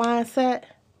in my mindset,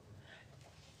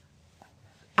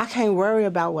 I can't worry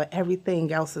about what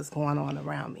everything else is going on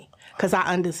around me because I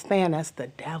understand that's the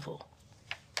devil.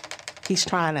 He's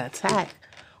trying to attack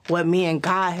what me and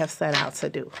God have set out to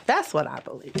do. That's what I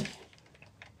believe.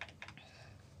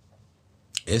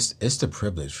 It's the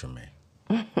privilege for me.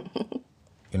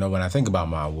 You know, when I think about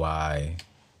my why,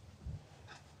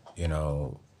 you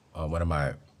know, one of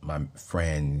my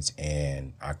friends,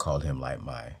 and I called him like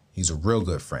he's a real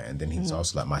good friend, and he's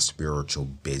also like my spiritual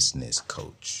business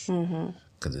coach.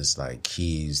 Because it's like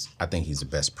I think he's the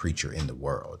best preacher in the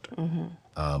world.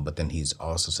 But then he's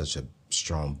also such a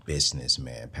strong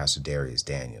businessman, Pastor Darius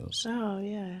Daniels. Oh,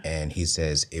 yeah. And he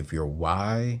says, if your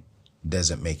why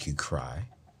doesn't make you cry,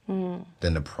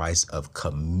 then the price of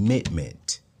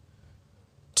commitment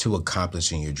to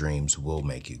accomplishing your dreams will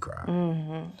make you cry.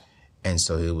 And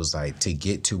so it was like, to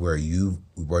get to where you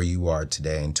are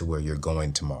today and to where you're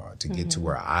going tomorrow, to get to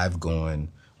where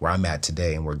where I'm at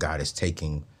today and where God is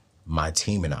taking my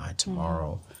team and I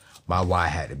tomorrow, my why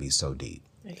had to be so deep.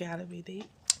 It gotta be deep.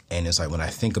 And it's like, when I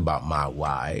think about my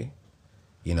why,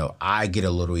 you know, I get a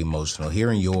little emotional.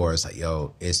 Hearing yours, like,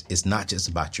 yo, it's not just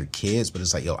about your kids, but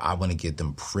it's like, yo, I want to give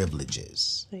them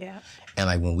privileges. Yeah. And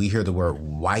like, when we hear the word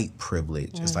white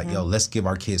privilege, it's like, yo, let's give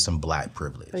our kids some black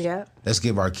privilege. Yeah. Let's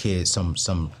give our kids some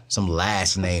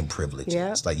last name privileges.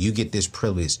 Yeah. Like, you get this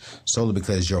privilege solely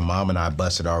because your mom and I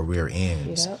busted our rear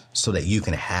ends so that you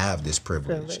can have this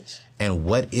privilege. And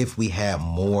what if we had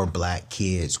more black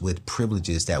kids with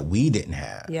privileges that we didn't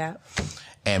have? Yeah.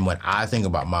 And when I think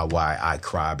about my why, I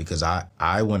cry because I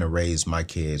want to raise my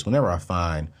kids. Whenever I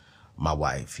find my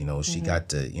wife, you know, she got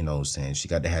to, you know what I'm saying, she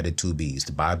got to have the 2 B's,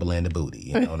 the Bible and the booty,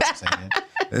 you know what I'm saying?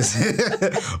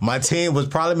 My team was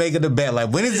probably making the bet,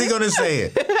 like, when is he going to say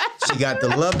it? She got to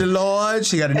love the Lord,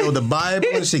 she got to know the Bible,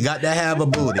 and she got to have a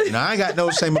booty. And I ain't got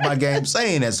no shame in my game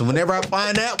saying that. So whenever I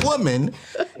find that woman,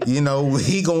 you know,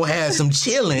 he going to have some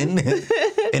chilling.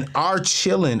 And our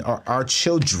children are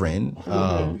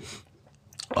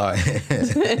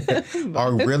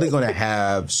really going to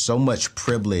have so much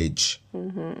privilege.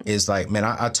 It's like, man,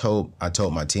 I told my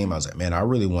team, I was like, man, I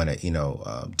really want to, you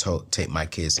know, take my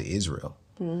kids to Israel.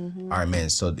 All right, man.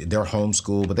 So they're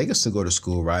homeschooled, but they can still go to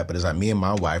school, right? But it's like, me and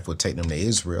my wife will take them to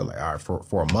Israel, like, all right,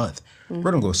 for a month. We're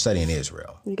going to go study in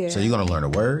Israel. Yeah. So you're going to learn the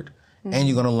word and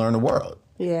you're going to learn the world.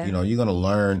 Yeah. You know, you're going to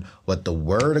learn what the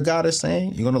word of God is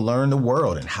saying. You're going to learn the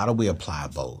world, and how do we apply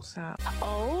both?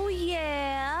 Oh,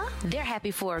 yeah. They're happy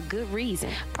for a good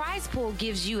reason. Prize Pool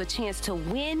gives you a chance to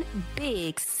win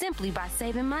big simply by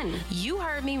saving money. You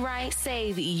heard me right.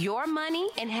 Save your money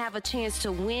and have a chance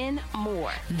to win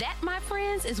more. That, my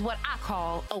friends, is what I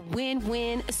call a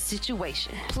win-win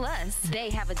situation. Plus,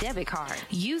 they have a debit card.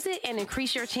 Use it and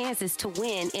increase your chances to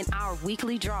win in our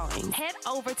weekly drawing. Head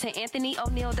over to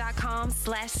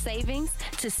anthonyoneal.com/savings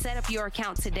to set up your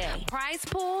account today. Prize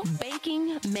Pool,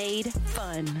 banking made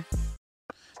fun.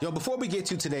 Yo, before we get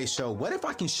to today's show, what if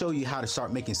I can show you how to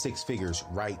start making 6 figures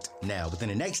right now? Within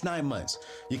the next 9 months,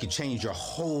 you can change your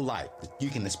whole life. You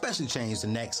can especially change the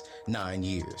next 9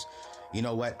 years. You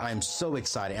know what? I'm so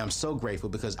excited. I'm so grateful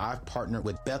because I've partnered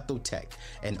with Bethel Tech,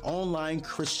 an online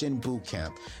Christian boot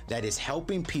camp that is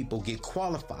helping people get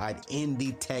qualified in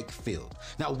the tech field.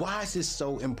 Now, why is this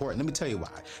so important? Let me tell you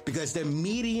why. Because the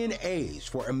median age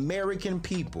for American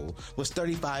people was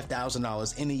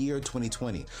 $35,000 in the year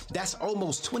 2020. That's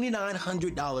almost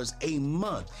 $2,900 a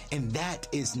month, and that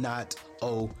is not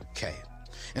okay.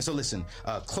 And so listen,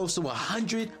 close to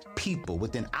 100 people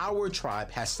within our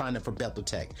tribe has signed up for Bethel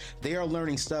Tech. They are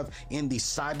learning stuff in the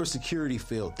cybersecurity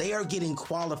field. They are getting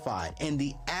qualified. And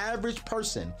the average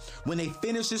person, when they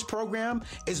finish this program,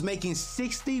 is making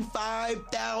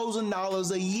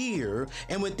 $65,000 a year.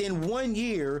 And within 1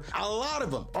 year, a lot of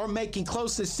them are making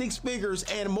close to 6 figures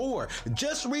and more.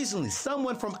 Just recently,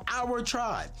 someone from our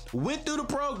tribe went through the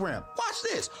program. Watch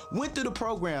this. Went through the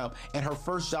program, and her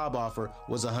first job offer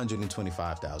was $125,000.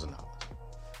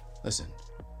 Listen,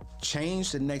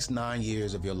 change the next 9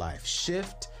 years of your life.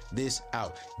 Shift this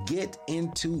out. Get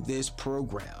into this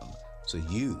program so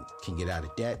you can get out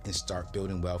of debt and start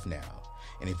building wealth now.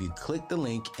 And if you click the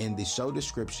link in the show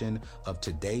description of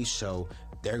today's show,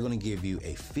 they're going to give you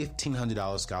a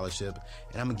 $1,500 scholarship.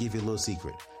 And I'm going to give you a little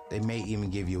secret. They may even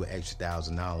give you an extra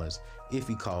 $1,000 if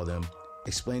you call them,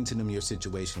 explain to them your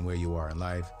situation, where you are in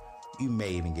life. You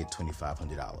may even get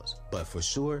 $2,500. But for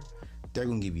sure, they're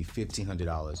going to give you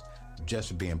 $1,500 just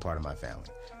for being part of my family.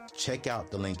 Check out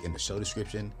the link in the show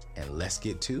description, and let's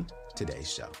get to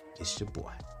today's show. It's your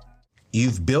boy.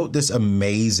 You've built this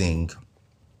amazing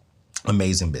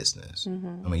business.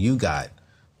 I mean, you got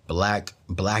black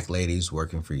ladies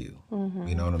working for you.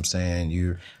 You know what I'm saying?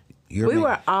 We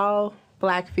were all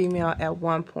black female at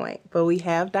one point, but we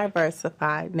have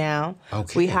diversified now.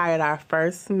 Okay. We hired our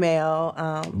first male.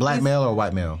 Black male or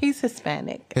white male? He's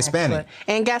Hispanic. Hispanic.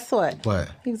 Actually. And guess what? What?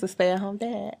 He was a stay-at-home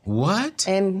dad. What?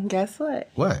 And guess what?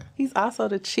 What? He's also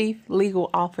the chief legal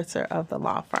officer of the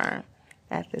law firm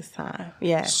at this time.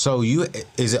 Yes. So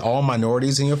is it all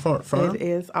minorities in your firm? It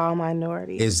is all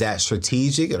minorities. Is that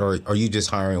strategic, or are you just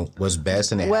hiring what's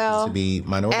best and it happens to be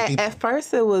minority people? At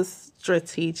first it was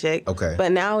strategic. Okay.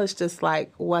 But now it's just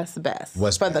like what's best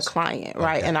for the client,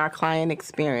 right? Okay. And our client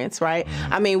experience, right?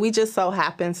 I mean, we just so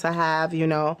happen to have,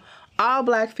 all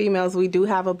black females. We do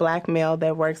have a black male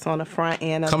that works on the front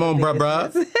end of Come on,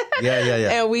 bruh. Yeah.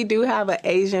 And we do have an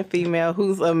Asian female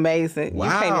who's amazing. Wow.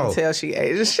 You can't even tell she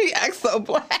Asian. She acts so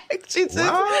black. She just,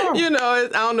 Wow. I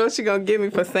don't know what she's going to get me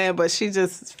for saying, but she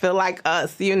just feel like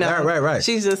us, Right.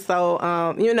 She's just so,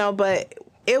 but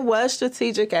it was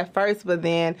strategic at first, but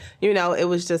then, it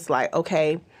was just like,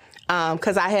 okay,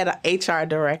 because I had an HR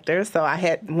director. So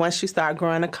once you start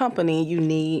growing a company, you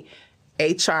need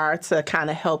HR to kind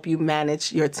of help you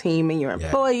manage your team and your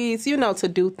employees, to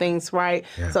do things right.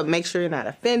 Yeah. So make sure you're not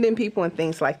offending people and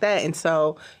things like that. And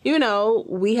so,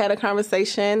 we had a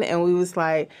conversation and we was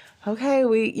like, okay,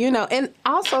 and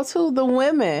also too, the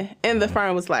women in the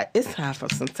firm was like, it's time for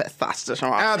some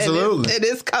testosterone. Absolutely. In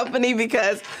this company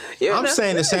because, I'm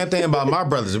saying the same thing about my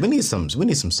brothers. We need some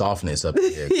softness up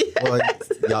here. Yes. Boy,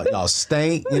 y'all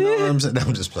stink. You know what I'm saying?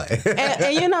 I'm just playing.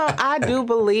 and I do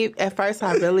believe at first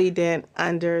I really didn't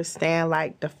understand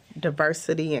like the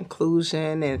diversity,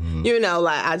 inclusion, and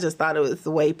I just thought it was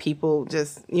the way people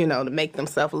just to make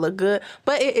themselves look good.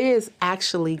 But it is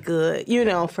actually good,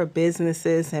 for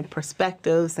businesses and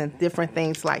perspectives and different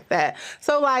things like that.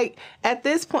 So like at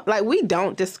this point, like we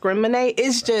don't discriminate.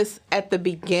 It's just at the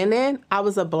beginning, I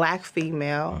was a black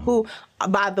female who,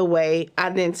 by the way,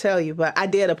 I didn't tell you, but I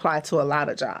did apply to a lot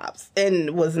of jobs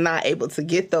and was not able to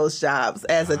get those jobs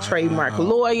as a trademark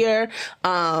lawyer.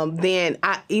 Then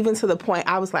even to the point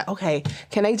I was like, okay,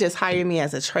 can they just hire me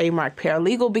as a trademark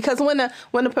paralegal? Because when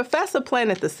the professor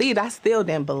planted the seed, I still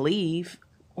didn't believe.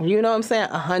 You know what I'm saying?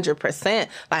 100%.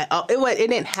 Like, it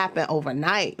didn't happen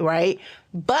overnight, right?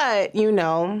 But,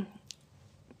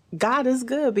 God is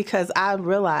good because I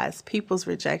realized people's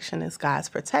rejection is God's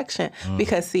protection.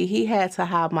 Because, see, he had to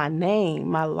have my name,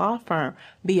 my law firm,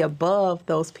 be above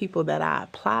those people that I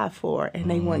applied for, and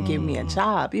they wouldn't give me a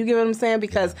job. You get what I'm saying?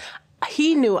 Because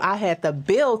he knew I had to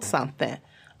build something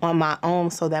on my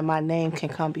own so that my name can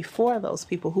come before those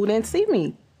people who didn't see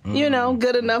me.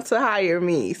 Good enough to hire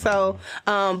me. So,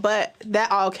 but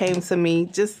that all came to me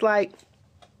just like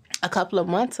a couple of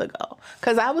months ago.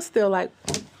 Because I was still like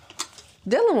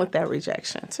dealing with that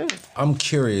rejection too. I'm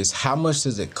curious, how much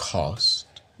does it cost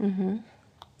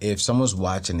if someone's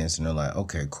watching this and they're like,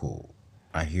 okay, cool,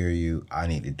 I hear you, I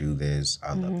need to do this,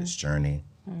 I love this journey,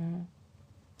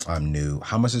 I'm new.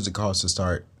 How much does it cost to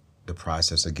start the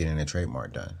process of getting a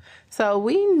trademark done? So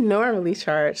we normally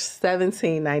charge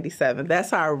 $17.97.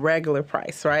 That's our regular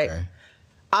price, right? Okay.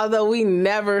 Although we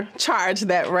never charge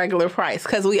that regular price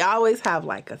because we always have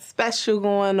like a special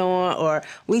going on, or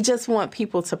we just want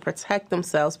people to protect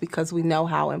themselves because we know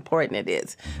how important it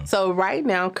is. So right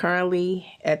now,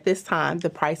 currently at this time, the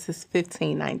price is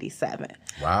 $15.97.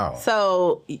 Wow.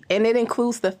 So, and it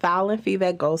includes the filing fee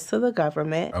that goes to the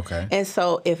government. Okay. And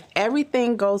so if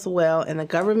everything goes well and the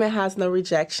government has no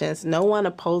rejections, no one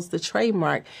opposed the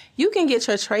trademark, you can get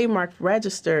your trademark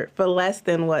registered for less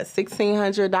than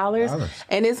 $1,600.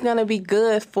 And it's going to be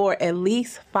good for at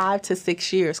least 5 to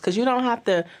 6 years because you don't have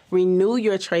to renew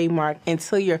your trademark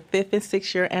until your 5th and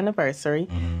 6th year anniversary,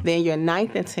 then your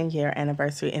 9th and 10th year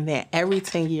anniversary, and then every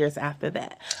 10 years after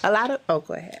that. Go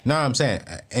ahead. No, I'm saying,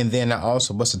 and then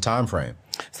also, what's the time frame?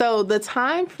 So the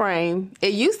time frame,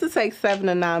 it used to take 7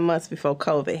 to 9 months before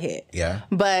COVID hit. Yeah.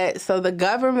 But so the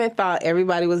government thought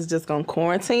everybody was just going to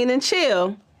quarantine and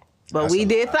chill. But we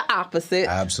did the opposite.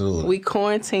 Absolutely. We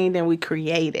quarantined and we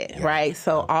created, right?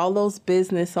 So all those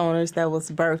business owners that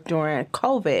was birthed during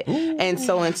COVID. Ooh. And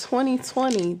so in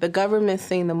 2020, the government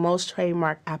seen the most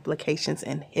trademark applications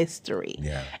in history.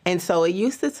 Yeah. And so it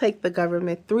used to take the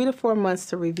government 3 to 4 months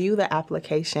to review the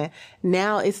application.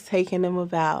 Now it's taking them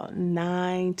about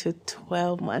 9 to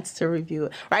 12 months to review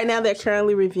it. Right now they're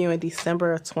currently reviewing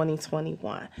December of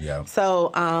 2021. Yeah.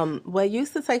 So what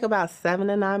used to take about 7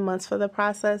 to 9 months for the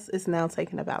process is is now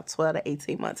taking about 12 to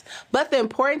 18 months. But the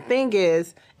important thing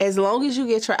is, as long as you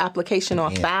get your application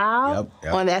on file,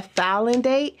 on that filing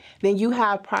date, then you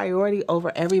have priority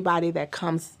over everybody that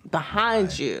comes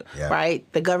behind you, right?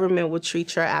 The government will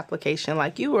treat your application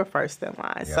like you were first in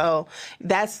line.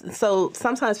 So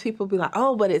sometimes people be like,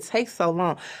 oh, but it takes so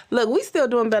long. Look, we still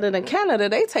doing better than Canada.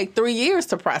 They take 3 years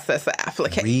to process an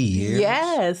application. 3 years?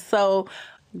 Yes. So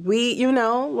we,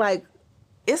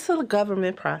 it's a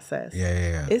government process.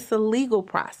 It's a legal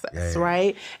process,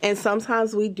 right? And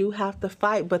sometimes we do have to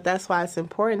fight, but that's why it's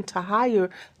important to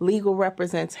hire legal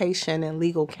representation and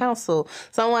legal counsel.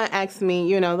 Someone asked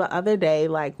me, the other day,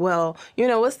 like, well,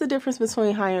 what's the difference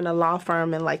between hiring a law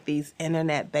firm and like these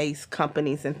internet-based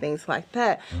companies and things like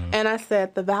that? And I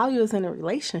said, the value is in a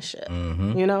relationship,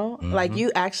 like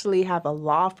you actually have a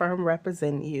law firm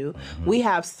representing you. We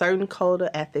have certain code of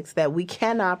ethics that we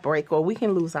cannot break, or we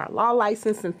can lose our law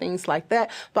license and things like that.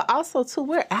 But also, too,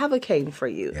 we're advocating for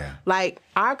you. Like,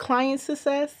 our client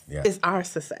success is our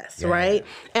success, right?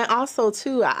 And also,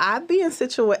 too, I be in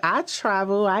situations, I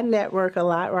travel, I network a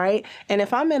lot, right? And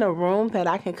if I'm in a room that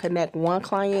I can connect one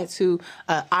client to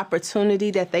an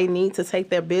opportunity that they need to take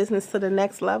their business to the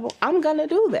next level, I'm going to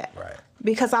do that. Right.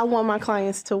 Because I want my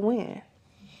clients to win.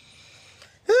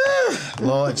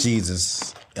 Lord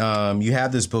Jesus. You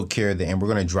have this book here, and we're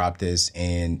going to drop this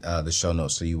in the show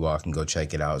notes so you all can go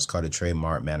check it out. It's called A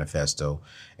Trademark Manifesto,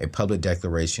 a public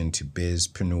declaration to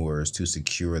bizpreneurs to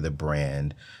secure the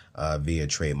brand via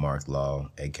trademark law,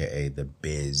 a.k.a. the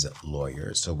biz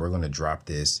lawyer. So we're going to drop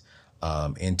this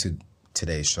into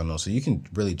today's show notes so you can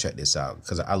really check this out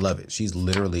because I love it. She's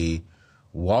literally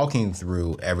walking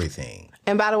through everything.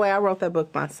 And by the way, I wrote that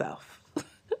book myself.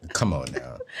 Come on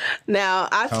now. Now,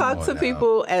 I talk to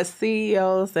people as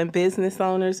CEOs and business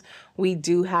owners. We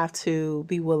do have to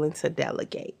be willing to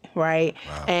delegate, right?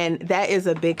 Wow. And that is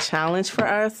a big challenge for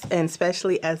us, and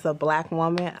especially as a Black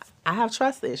woman. I have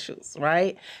trust issues,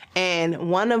 right? And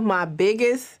one of my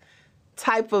biggest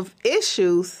type of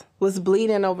issues was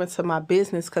bleeding over to my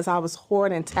business because I was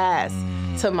hoarding tasks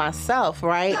to myself,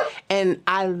 right? And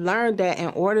I learned that in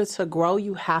order to grow,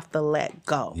 you have to let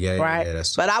go, right?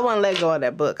 But I wouldn't let go of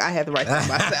that book. I had to write that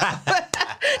myself.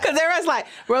 Because everyone's like,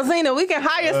 Rosina, we can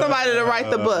hire somebody to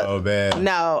write the book. Oh, man.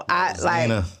 No, I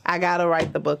got to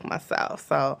write the book myself.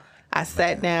 So I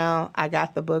sat down, I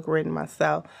got the book written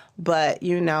myself. But,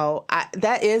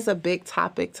 that is a big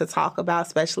topic to talk about,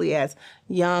 especially as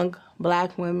young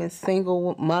Black women,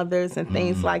 single mothers, and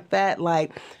things like that.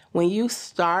 Like, when you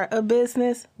start a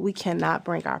business, we cannot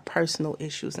bring our personal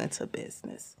issues into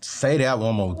business. Say that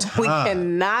one more time. We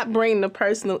cannot bring the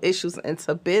personal issues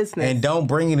into business. And don't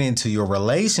bring it into your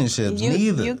relationships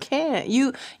neither. You can't.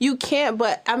 You can't,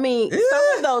 but I mean,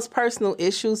 some of those personal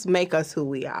issues make us who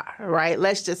we are, right?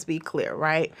 Let's just be clear,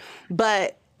 right?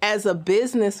 But as a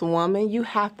businesswoman, you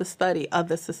have to study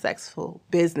other successful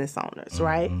business owners,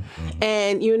 right?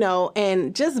 And,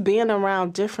 and just being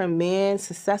around different men,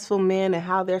 successful men, and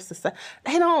how they're successful,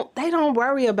 they don't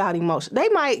worry about emotion.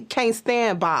 They can't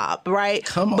stand Bob, right?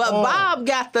 But Bob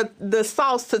got the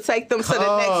sauce to take them to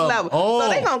the next level. So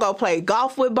they're going to go play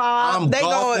golf with Bob.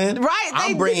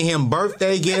 I'm bringing him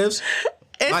birthday gifts.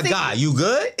 My God, you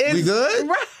good? We good?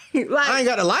 Right. Like, I ain't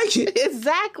got to like you.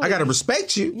 Exactly. I got to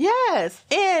respect you. Yes.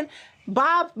 And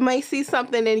Bob may see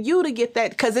something in you to get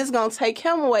that because it's going to take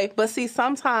him away. But see,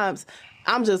 sometimes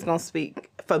I'm just going to speak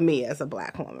for me as a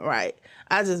Black woman, right?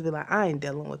 I just be like, I ain't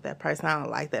dealing with that person. I don't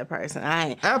like that person. I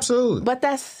ain't. Absolutely. But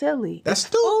that's silly. That's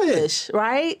stupid. Foolish,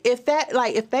 right? If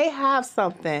they have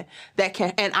something that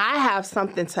can, and I have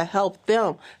something to help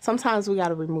them, sometimes we got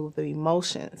to remove the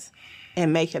emotions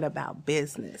and make it about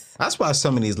business. That's why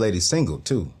some of these ladies single,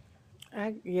 too.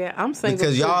 I'm single.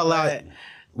 Because y'all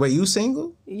wait, you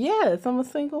single? Yes, I'm a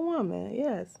single woman.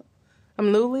 Yes.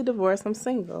 I'm newly divorced. I'm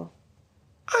single.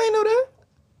 I ain't know that.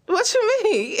 What you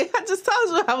mean? I just told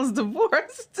you I was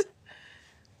divorced.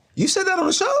 You said that on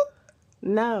the show?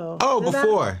 No. Oh,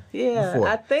 before. Yeah. Before.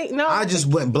 I think, no. I just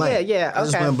went blank. Yeah, okay. I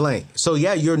just went blank. So,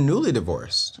 you're newly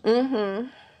divorced. Mm-hmm.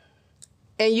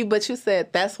 But you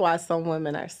said that's why some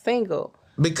women are single.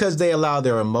 Because they allow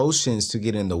their emotions to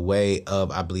get in the way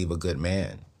of, I believe, a good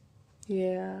man.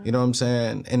 Yeah. You know what I'm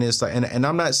saying? And it's like, and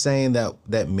I'm not saying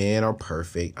that men are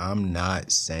perfect. I'm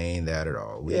not saying that at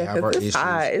all. We have our issues.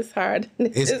 It's hard.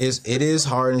 It is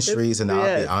hard in the streets, and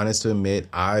I'll be honest to admit,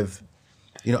 I've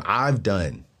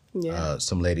done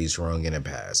some ladies wrong in the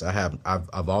past.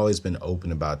 I've always been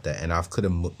open about that, and I could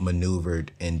have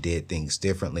maneuvered and did things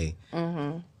differently.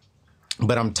 Mm-hmm.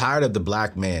 But I'm tired of the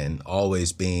Black man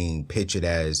always being pictured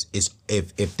as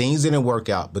if things didn't work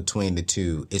out between the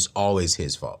two, it's always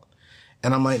his fault.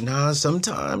 And I'm like, nah,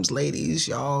 sometimes ladies,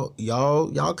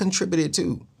 y'all contributed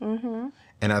too. Mm-hmm.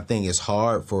 And I think it's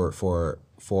hard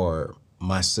for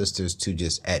my sisters to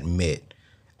just admit,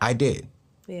 I did,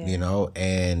 you know,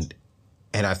 and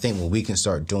I think when we can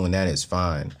start doing that, it's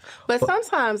fine. But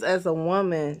sometimes as a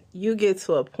woman, you get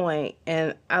to a point,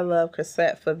 and I love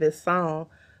Chrisette for this song,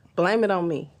 blame it on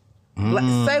me.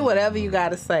 Say whatever you got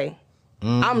to say.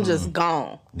 I'm just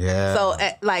gone. Yeah. So,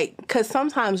 because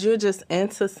sometimes you're just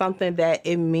into something that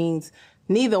it means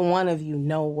neither one of you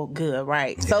know what good,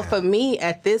 right? Yeah. So for me,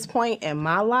 at this point in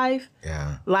my life,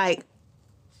 like,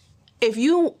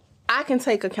 I can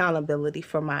take accountability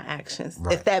for my actions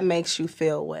if that makes you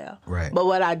feel well. Right. But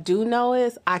what I do know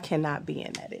is I cannot be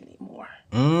in that anymore,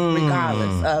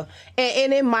 regardless of,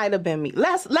 and it might have been me.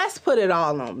 Let's put it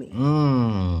all on me.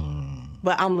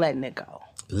 But I'm letting it go.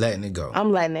 Letting it go.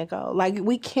 I'm letting it go. Like,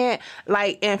 we can't,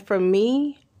 like, and for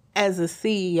me, as a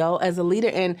CEO, as a leader,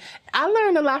 and I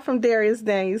learned a lot from Darius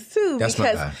Daniels too,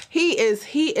 because he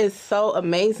is so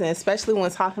amazing, especially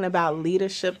when talking about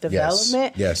leadership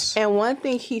development. Yes. And one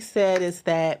thing he said is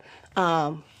that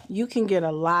you can get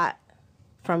a lot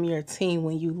from your team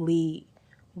when you lead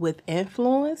with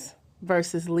influence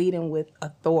versus leading with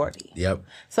authority. Yep.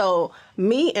 So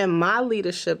me and my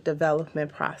leadership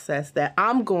development process that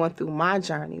I'm going through my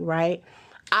journey, right?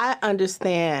 I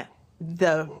understand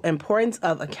the importance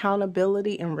of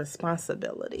accountability and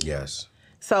responsibility. Yes.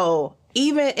 So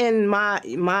even in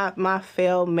my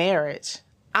failed marriage,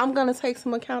 I'm going to take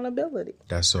some accountability.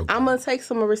 That's so good. I'm going to take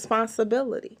some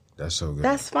responsibility. That's so good.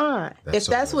 That's fine. If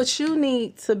that's what you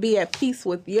need to be at peace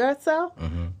with yourself,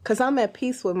 because I'm at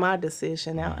peace with my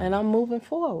decision now, and I'm moving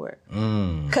forward.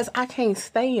 Because I can't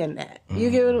stay in that. You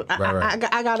get it?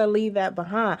 I got to leave that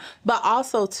behind. But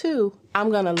also, too, I'm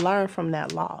going to learn from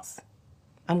that loss.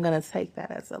 I'm going to take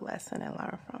that as a lesson and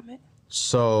learn from it.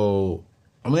 So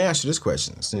I'm going to ask you this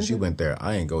question. Since you went there,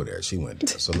 I ain't go there. She went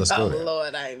there. So let's go there. Oh,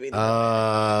 Lord, I ain't been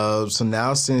there. So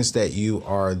now, since that you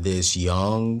are this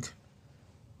young,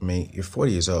 I mean, you're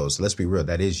 40 years old, so let's be real,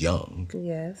 that is young.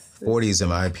 Yes. 40s, in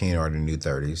my opinion, are the new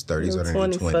 30s. 30s are the new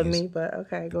 20s. 20s for me, but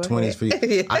okay, go 20s ahead. for you.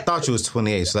 Yeah. I thought you was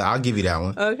 28, so I'll give you that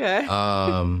one. Okay.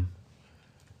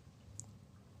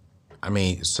 I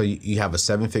mean, so you have a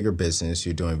 7-figure business.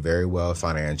 You're doing very well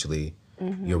financially.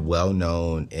 You're well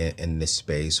known in this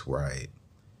space, right?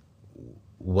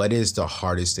 What is the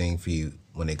hardest thing for you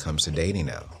when it comes to dating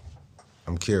now?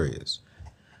 I'm curious.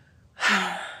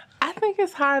 I think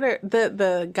it's harder.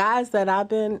 The guys that I've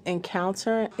been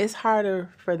encountering, it's harder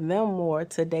for them more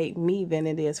to date me than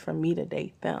it is for me to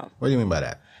date them. What do you mean by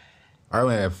that? All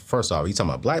right, first off, you talking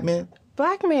about black men?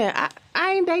 Black men.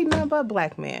 I ain't dating nothing but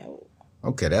black men.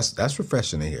 Okay, that's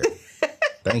refreshing to hear.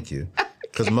 Thank you.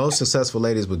 Because most successful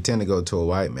ladies would tend to go to a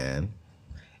white man.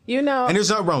 You know. And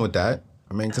there's nothing wrong with that.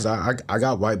 I mean, because I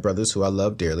got white brothers who I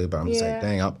love dearly, but I'm just like,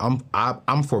 dang,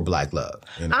 I'm for black love.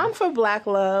 You know? I'm for black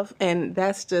love, and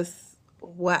that's just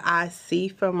what I see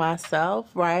for myself,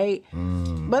 right?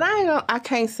 But I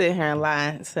can't sit here and lie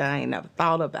and say I ain't never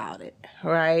thought about it,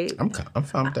 right? I'm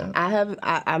fine with that.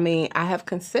 I have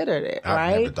considered it,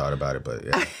 right? I've never thought about it, but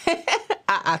yeah.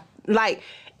 I like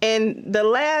in the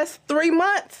last 3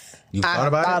 months, I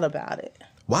thought about it.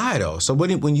 Why though? So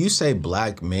when you say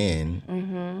black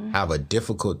men have a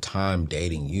difficult time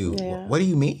dating you, what do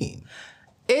you mean?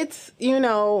 It's,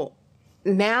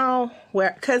 now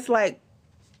where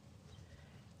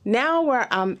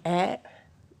I'm at,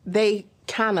 they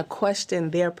kind of question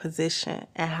their position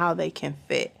and how they can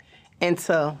fit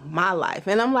into my life.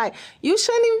 And I'm like, you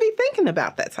shouldn't even be thinking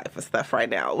about that type of stuff right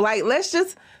now. Like, let's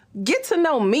just get to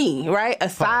know me, right?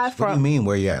 Aside from... What do you mean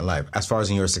where you're at in life? As far as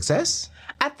in your success?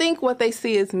 I think what they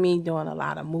see is me doing a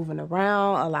lot of moving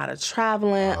around, a lot of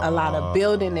traveling, a lot of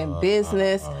building in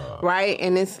business, right?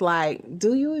 And it's like,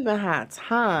 do you even have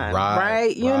time,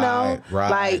 right? You know?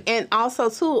 Like, and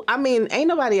also, too, I mean, ain't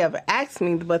nobody ever asked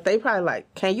me, but they probably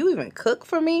like, can you even cook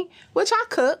for me? Which I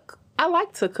cook. I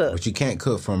like to cook. But you can't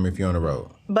cook for them if you're on the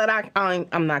road. But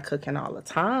I'm not cooking all the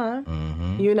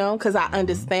time, because I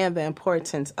understand the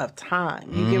importance of time.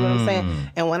 You get what I'm saying?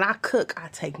 And when I cook, I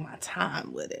take my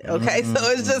time with it, okay?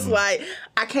 So it's just like,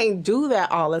 I can't do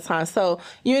that all the time. So,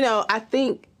 I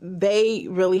think they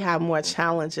really have more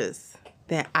challenges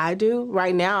than I do.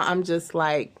 Right now, I'm just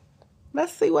like,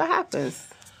 let's see what happens.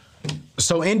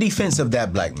 So in defense of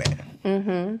that black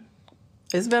man.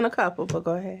 It's been a couple, but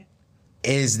go ahead.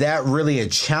 Is that really a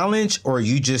challenge, or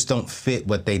you just don't fit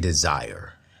what they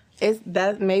desire?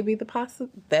 That may be possible.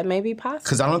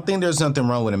 Because I don't think there's nothing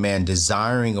wrong with a man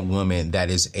desiring a woman that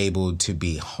is able to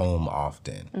be home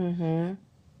often.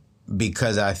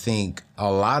 because I think a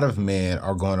lot of men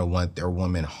are going to want their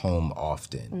woman home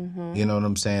often. You know what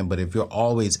I'm saying? But if you're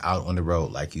always out on the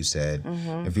road, like you said,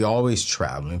 if you're always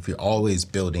traveling, if you're always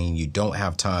building, you don't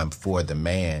have time for the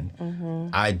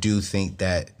man, I do think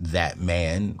that that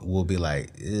man will be like,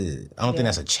 ugh. I don't think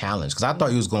that's a challenge. Because I thought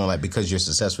he was going like, because you're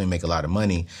successful and make a lot of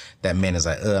money, that man is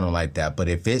like, I don't like that. But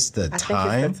if it's the I time.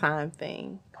 think it's the time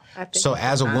thing. So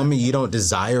as a woman, you don't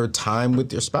desire time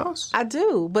with your spouse? I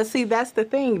do. But see, that's the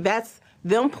thing. That's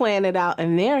them playing it out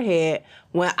in their head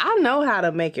when I know how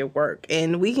to make it work.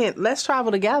 And let's travel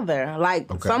together.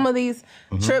 Like some of these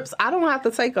trips, I don't have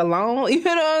to take alone. You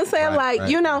know what I'm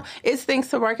saying? It's things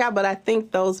to work out. But I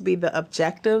think those be the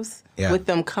objectives with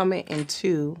them coming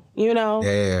into,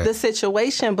 the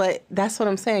situation. But that's what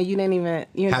I'm saying. You didn't even,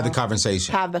 have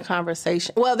the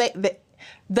conversation. Well,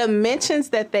 the mentions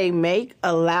that they make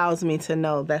allows me to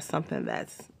know that's something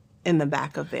that's in the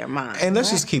back of their mind. And let's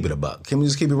just keep it a buck. Can we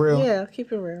just keep it real? Yeah,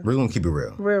 keep it real. We're going to keep it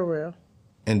real. Real.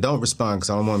 And don't respond because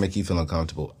I don't want to make you feel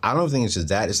uncomfortable. I don't think it's just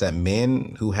that. It's that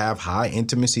men who have high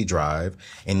intimacy drive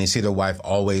and they see their wife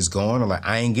always going are like,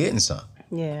 I ain't getting some.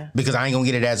 Yeah. Because I ain't going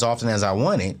to get it as often as I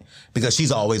want it because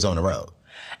she's always on the road.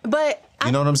 But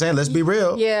you know what I'm saying? Let's be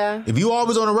real. Yeah. If you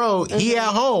always on the road, he at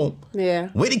home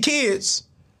with the kids.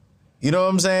 You know what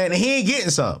I'm saying? And he ain't getting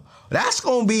some. That's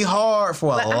going to be hard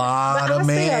for a lot of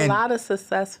men. I see a lot of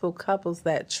successful couples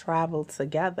that travel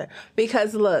together.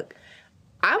 Because, look,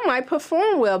 I might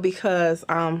perform well because...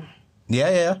 Yeah. You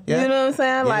know what I'm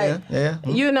saying?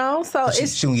 So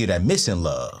it's... She gonna give you that missing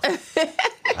love.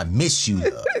 I miss you,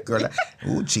 love. Girl,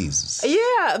 ooh, Jesus.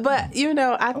 Yeah, but,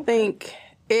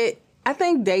 I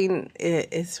think dating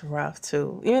is rough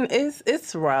too.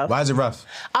 It's rough. Why is it rough?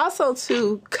 Also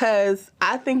too, because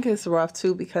I think it's rough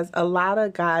too because a lot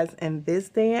of guys in this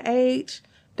day and age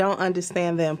don't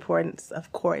understand the importance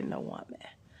of courting a woman.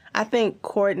 I think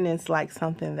courting is like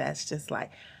something that's just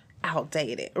like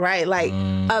outdated, right? Like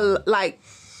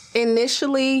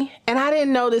initially, and I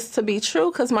didn't know this to be true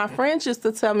because my friends used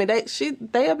to tell me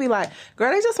they'll be like,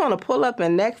 girl, they just want to pull up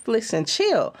and Netflix and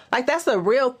chill. Like that's a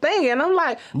real thing. And I'm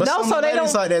like, but no, so they don't.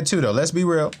 It's like that too though. Let's be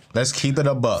real. Let's keep it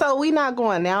a buck. So we not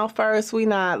going out first. We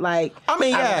not like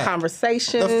having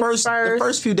conversations. The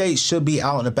first few dates should be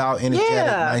out and about, energetic,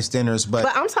 nice dinners.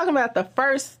 But I'm talking about the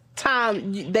first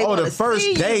time they the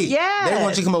first date. Yeah, they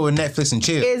want you to come over with Netflix and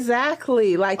chill.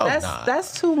 Exactly. Like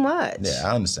that's too much. Yeah,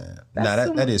 I understand.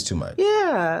 That is too much.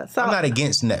 Yeah. So I'm not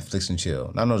against Netflix and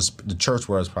chill. I know the church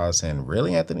world is probably saying,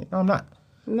 "Really, Anthony?" No, I'm not.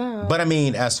 No. But I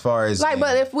mean, as far as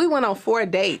but if we went on 4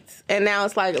 dates and now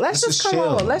it's like let's just come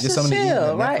over, let's just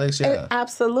chill, right? Netflix,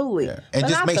 absolutely. Yeah. And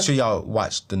just make sure y'all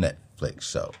watch the Netflix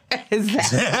show.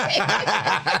 Exactly.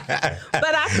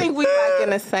 But I think we like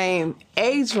in the same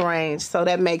age range, so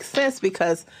that makes sense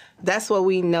because that's what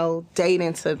we know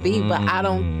dating to be. But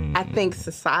I think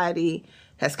society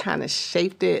has kind of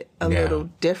shaped it a little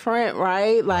different,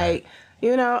 right? Like,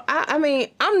 I mean,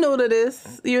 I'm new to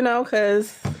this,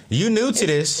 because... You new to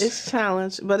this. It's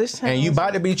challenge, but it's challenging. And you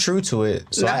about to be true to it.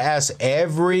 So I asked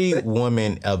every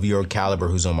woman of your caliber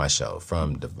who's on my show,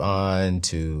 from Devon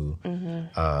to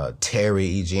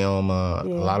Terry Ijeoma, a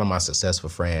lot of my successful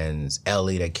friends,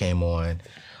 Ellie that came on.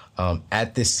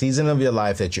 At this season of your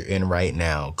life that you're in right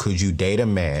now, could you date a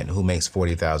man who makes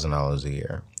 $40,000 a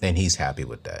year and he's happy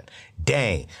with that?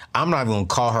 Dang, I'm not even gonna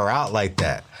call her out like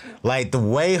that. Like the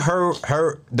way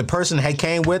the person had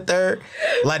came with her,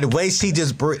 like the way she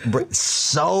just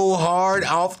so hard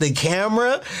off the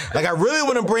camera. Like I really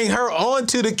want to bring her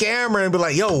onto the camera and be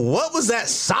like, yo, what was that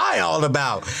sigh all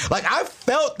about? Like I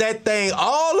felt that thing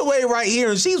all the way right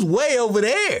here and she's way over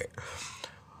there.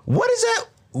 What is that?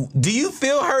 Do you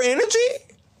feel her energy?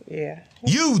 Yeah.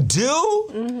 You do?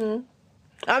 Mm-hmm.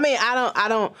 I mean, I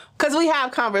don't, because we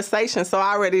have conversations, so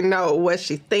I already know what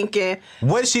she's thinking.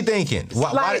 What is she thinking?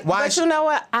 Why but you know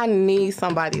what? I need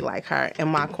somebody like her in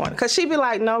my corner. Because she'd be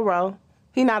like, no, bro,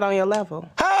 he not on your level.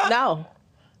 Huh?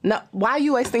 No. Why are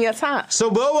you wasting your time? So,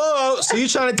 whoa. So you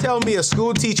trying to tell me a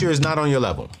school teacher is not on your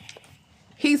level?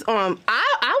 He's on,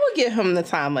 I would give him the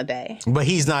time of day. But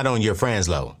he's not on your friend's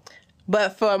level.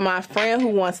 But for my friend who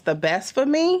wants the best for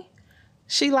me,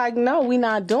 she like, no, we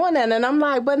not doing that. And I'm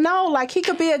like, but no, like he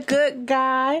could be a good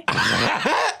guy.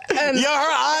 And yo, her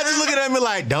eyes just looking at me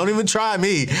like, don't even try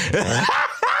me. So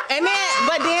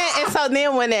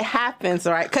then when it happens,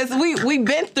 right? Because we've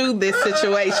been through this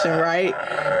situation, right?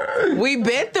 We've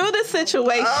been through the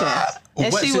situation.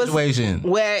 And what situation?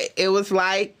 Where it was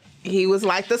like, he was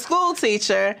like the school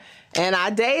teacher and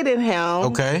I dated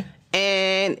him. Okay.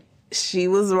 And she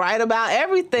was right about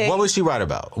everything. What was she right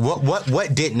about?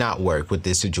 What did not work with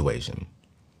this situation?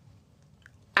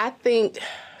 I think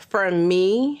for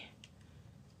me,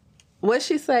 What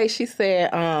she say? She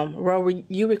said, Ro,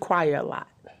 you require a lot.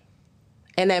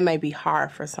 And that may be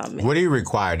hard for some men. What do you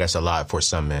require that's a lot for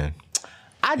some men?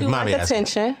 I do like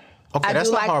attention. Okay,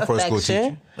 that's not hard for a school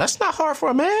teacher. That's not hard for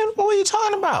a man. What are you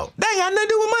talking about? That ain't got nothing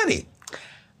to do with money.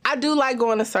 I do like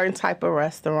going to certain type of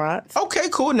restaurants. Okay,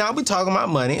 cool. Now we talking about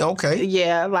money. Okay.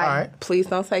 Yeah, like, please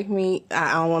don't take me.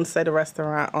 I don't want to say the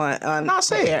restaurant on No,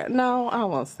 say air. it. No, I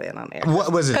won't say it on air.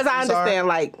 What was it? Because I understand,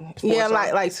 like, yeah,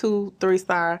 star? like 2, 3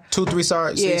 star. 2, 3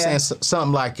 stars? So Yeah. you're saying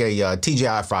something like a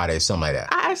TGI Friday, something like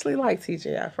that. I actually like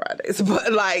TGI Fridays,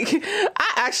 but, like,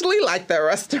 I actually like that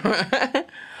restaurant.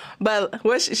 But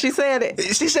what she said it.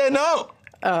 She said no.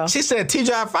 She said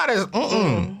TGI Fridays.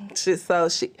 It's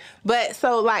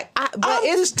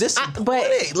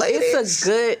a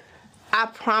good. I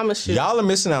promise you. Y'all are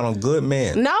missing out on good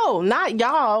men. No, not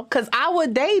y'all, because I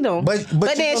would date them. But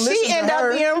then she ended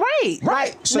up being raped.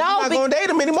 Right. Like, so you're not going to date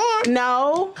them anymore.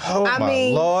 No. Oh, I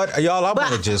mean, Lord. Y'all, I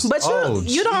want to just... But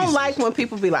you don't like when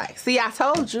people be like, see, I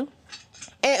told you.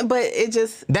 But it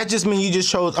just... That just means you just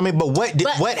chose... I mean, but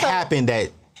what happened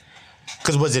that...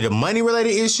 Because was it a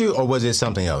money-related issue or was it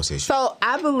something else issue? So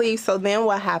I believe, so then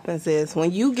what happens is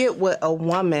when you get with a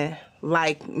woman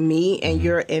like me and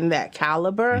you're in that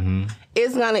caliber,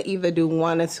 it's going to either do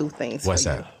one or two things What's for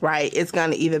that? you, right? It's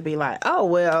going to either be like, oh,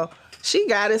 well, she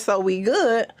got it, so we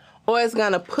good, or it's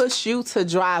going to push you to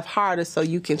drive harder so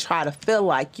you can try to feel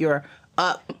like you're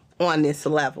up on this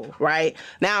level, right?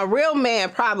 Now, a real man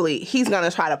he's going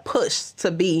to try to push to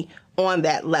be on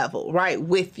that level, right,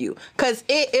 with you. Because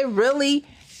it really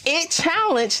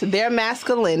challenged their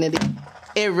masculinity.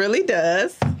 It really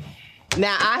does.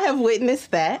 Now, I have witnessed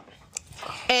that.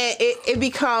 And it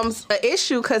becomes an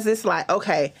issue because it's like,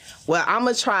 okay, well, I'm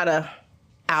going to try to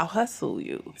out-hustle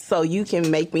you so you can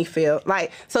make me feel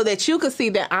like, so that you can see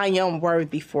that I am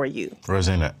worthy for you.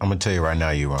 Rosanna, I'm going to tell you right now,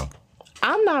 you're wrong.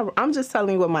 I'm just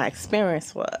telling you what my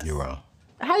experience was. You're wrong.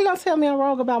 How you gonna tell me I'm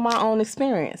wrong about my own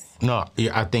experience? No,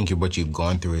 I think what you've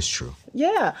gone through is true.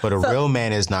 Yeah. But a real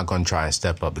man is not going to try and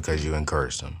step up because you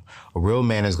encouraged him. A real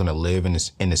man is going to live in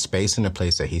the space and the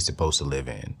place that he's supposed to live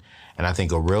in. And I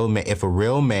think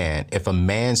if a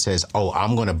man says, oh,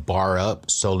 I'm going to bar up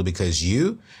solely because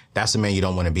that's the man you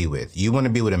don't want to be with. You want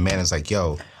to be with a man that's like,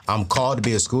 yo, I'm called to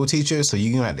be a school teacher, so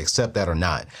you're going to have to accept that or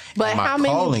not. But how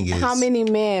many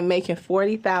men making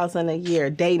 $40,000 a year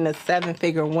dating a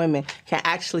 7-figure woman can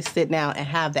actually sit down and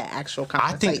have that actual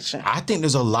conversation? I think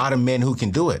there's a lot of men who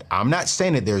can do it. I'm not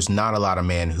saying that there's not a lot of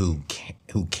men who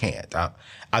can't.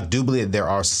 I do believe there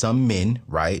are some men,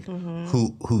 right,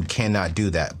 who cannot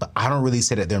do that. But I don't really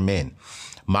say that they're men.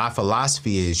 My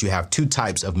philosophy is you have two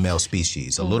types of male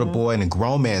species, a little boy in a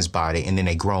grown man's body and then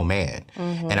a grown man.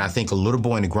 And I think a little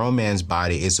boy in a grown man's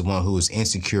body is the one who is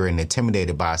insecure and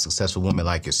intimidated by a successful woman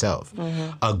like yourself.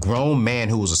 A grown man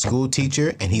who was a school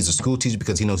teacher, and he's a school teacher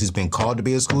because he knows he's been called to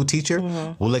be a school teacher,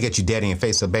 will look at you dead in your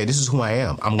face and say, babe, this is who I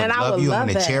am. I'm going to love you. I'm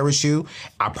going to cherish you.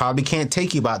 I probably can't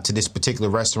take you out to this particular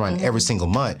restaurant every single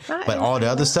month, but all the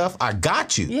other stuff, I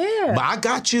got you. Yeah. But I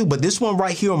got you. But this one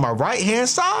right here on my right-hand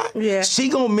side,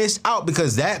 she going to miss out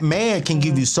because that man can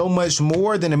give you so much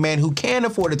more than a man who can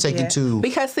afford to take you to.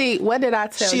 Because see, what did I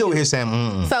tell you? She over here saying,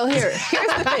 So here's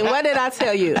the thing. What did I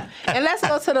tell you? And let's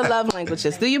go to the love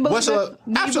languages. Do you believe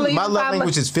Absolutely. My love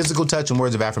language is physical touch and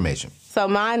words of affirmation. So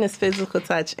mine is physical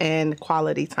touch and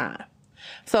quality time.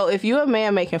 So if you're a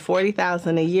man making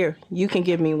 $40,000 a year, you can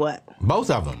give me what?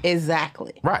 Both of them.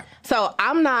 Exactly. Right. So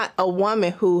I'm not a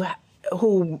woman who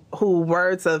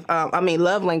words of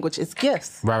love language is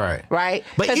gifts. Right.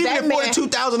 But even if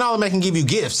 $42,000 man can give you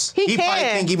gifts, he probably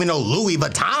can't give you no Louis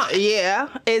Vuitton. Yeah,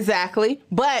 exactly.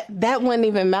 But that wouldn't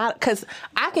even matter because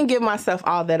I can give myself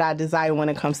all that I desire when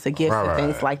it comes to gifts and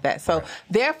things like that. So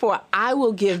therefore, I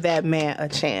will give that man a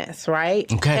chance,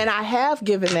 right? Okay. And I have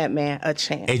given that man a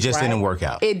chance. It just didn't work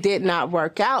out. It did not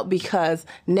work out because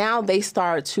now they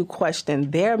start to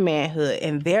question their manhood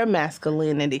and their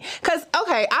masculinity. Because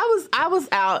I was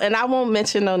out, and I won't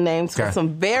mention no names, for some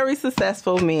very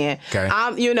successful men. Okay.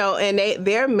 And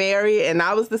they're married, and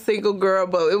I was the single girl,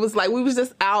 but it was like we was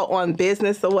just out on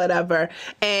business or whatever,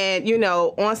 and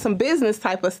on some business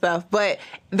type of stuff. But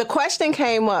the question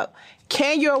came up: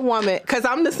 can your woman? Because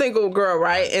I'm the single girl,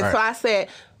 right? And so I said,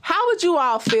 how would you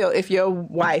all feel if your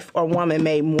wife or woman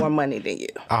made more money than you?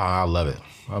 Oh, I love it.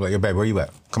 I'm like, yo, babe, where you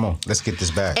at? Come on, let's get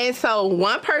this back. And so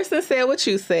one person said what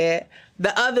you said.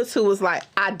 The other two was like,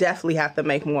 I definitely have to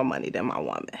make more money than my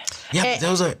woman. Yeah, and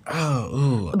those are,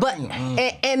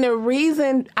 and the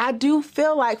reason I do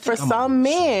feel like for some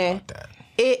men,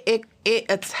 it it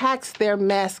attacks their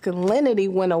masculinity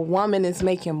when a woman is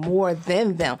making more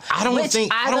than them. I don't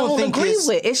think agree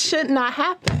with. It should not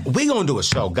happen. We gonna do a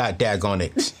show, god daggone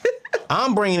it.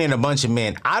 I'm bringing in a bunch of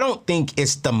men. I don't think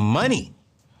it's the money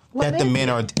that the men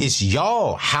are. It's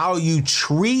y'all, how you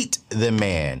treat the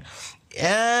man.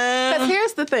 Because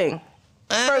here's the thing.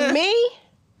 For me,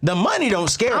 the money don't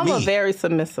scare me. I'm a very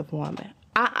submissive woman.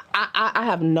 I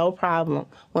have no problem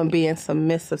when being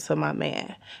submissive to my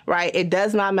man, right? It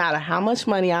does not matter how much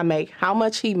money I make, how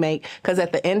much he make, because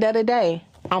at the end of the day,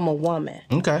 I'm a woman.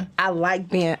 Okay. I like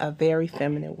being a very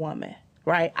feminine woman,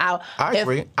 right? I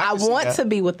agree. I want to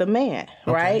be with a man,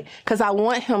 right? Because I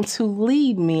want him to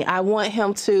lead me. I want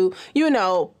him to,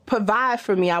 provide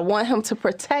for me. I want him to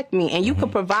protect me. And you can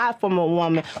provide for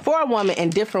a woman in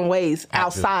different ways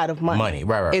outside of money.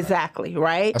 Right. Exactly,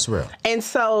 right? That's real. And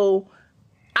so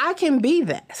I can be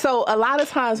that. So a lot of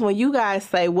times when you guys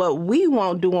say what we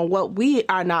won't do and what we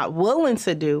are not willing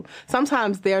to do,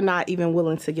 sometimes they're not even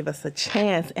willing to give us a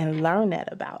chance and learn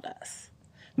that about us.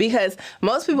 Because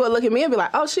most people look at me and be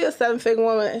like, "Oh, she a 7-figure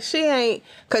woman. She ain't,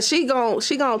 cause she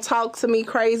gon' talk to me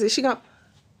crazy. She gon."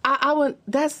 I would.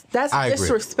 That's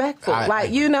disrespectful. And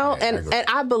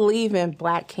I believe in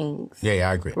Black kings. Yeah,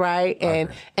 I agree. Right,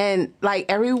 and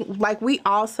we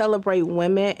all celebrate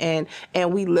women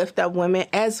and we lift up women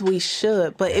as we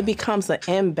should, but it becomes an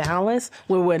imbalance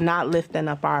when we're not lifting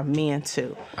up our men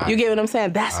too. You get what I'm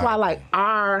saying? That's why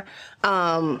our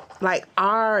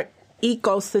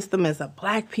ecosystem as a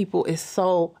Black people is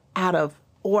so out of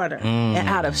order and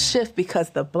out of shift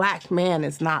because the Black man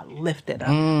is not lifted up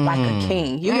like a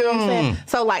king. You get what I'm saying?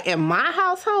 So in my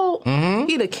household,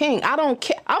 he the king. I don't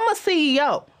care. I'm a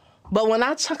CEO. But when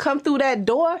I come through that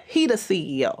door, he the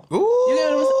CEO. Ooh. You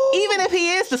get what I'm saying? Even if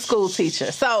he is the school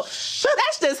teacher. So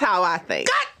that's just how I think.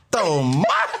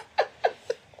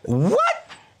 What?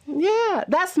 Yeah,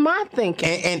 that's my thinking.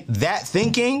 And that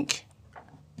thinking,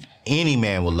 any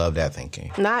man will love that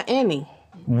thinking. Not any.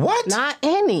 What? Not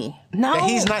any. No. That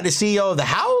he's not the CEO of the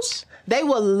house? They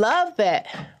will love that.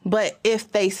 But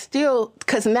if they still,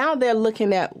 because now they're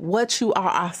looking at what you are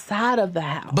outside of the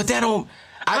house. But that don't,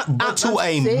 to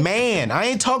a man, I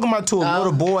ain't talking about to a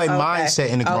little boy mindset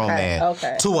in a grown man.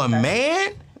 Okay. To a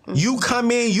man, you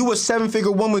come in, you a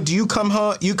 7-figure woman, you come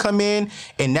in,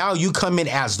 and now you come in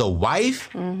as the wife.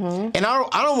 And I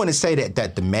don't want to say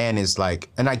that the man is like,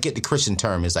 and I get the Christian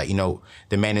term, is like,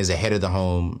 the man is the head of the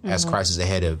home as Christ is the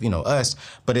head of, us.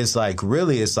 But it's like,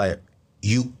 really, it's like,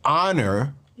 you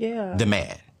honor the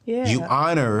man. Yeah. You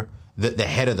honor the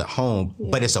head of the home,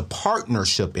 but it's a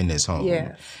partnership in this home.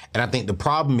 Yeah. And I think the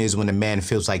problem is when a man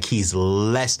feels like he's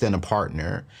less than a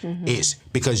partner, it's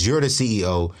because you're the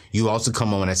CEO, you also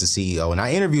come on as a CEO. And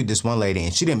I interviewed this one lady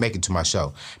and she didn't make it to my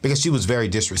show because she was very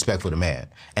disrespectful to man.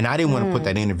 And I didn't want to put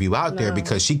that interview out there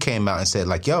because she came out and said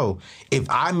yo, if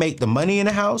I make the money in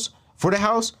the house, for the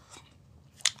house,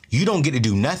 you don't get to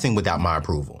do nothing without my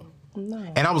approval. No.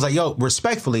 And I was like, yo,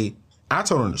 respectfully, I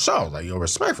told her on the show,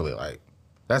 respectfully,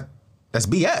 that's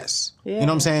BS. Yeah. You know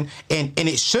what I'm saying? And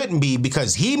it shouldn't be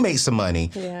because he makes some money,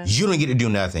 you don't get to do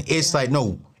nothing. It's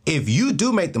no, if you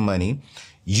do make the money,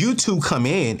 you two come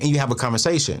in and you have a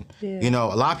conversation. Yeah.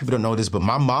 A lot of people don't know this, but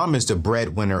my mom is the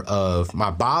breadwinner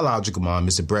my biological mom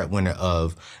is the breadwinner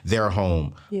of their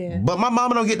home. Yeah. But my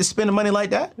mama don't get to spend the money like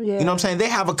that. Yeah. You know what I'm saying? They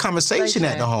have a conversation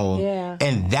at the home. Yeah.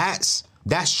 And that's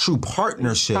true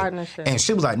partnership. And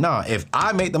she was like, nah, if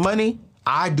I make the money,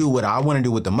 I do what I want to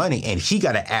do with the money, and he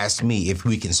got to ask me if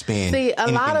we can spend anything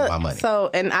with my money.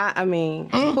 So, and I mean,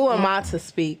 who am I to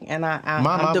speak? And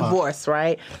I'm divorced,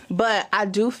 right? But I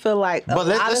do feel like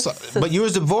but you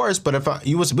was divorced, but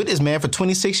you was with this man for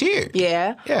 26 years.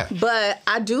 Yeah. But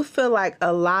I do feel like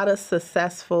a lot of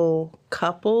successful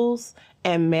couples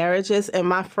and marriages, and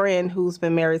my friend who's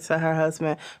been married to her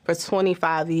husband for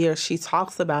 25 years, she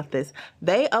talks about this.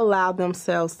 They allow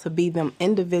themselves to be them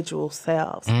individual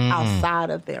selves outside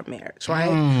of their marriage,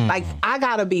 right? I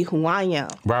gotta be who I am.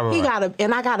 Right. He gotta,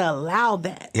 and I gotta allow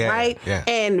that, right? Yeah.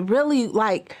 And really,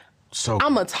 I'm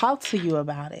gonna talk to you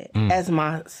about it as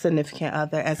my significant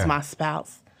other, as my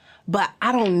spouse, but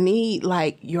I don't need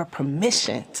your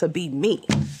permission to be me.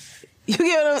 You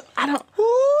get what I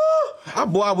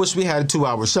don't. Boy, I wish we had a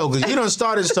 2-hour show because you done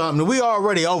started something. We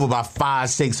already over by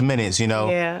 5-6 minutes,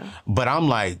 Yeah. But I'm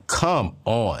like, come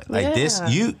on, this.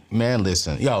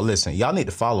 Listen, y'all need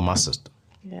to follow my sister.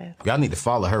 Yeah. Y'all need to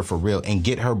follow her for real and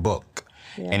get her book.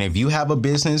 Yeah. And if you have a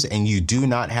business and you do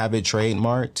not have it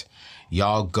trademarked,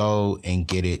 y'all go and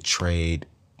get it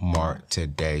trademarked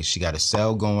today. She got a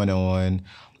sale going on.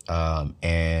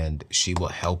 and she will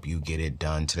help you get it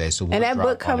done today. So and that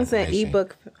book comes in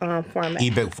ebook format.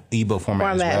 Ebook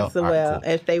format as well. Right,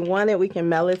 cool. If they want it, we can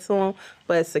mail it to them.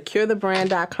 But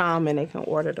securethebrand.com and they can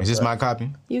order the book. Is this my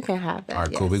copy? You can have that. All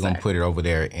right, cool. We're going to put it over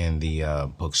there in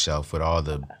the bookshelf with all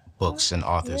the books and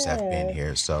authors that have been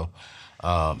here. So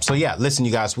yeah, listen,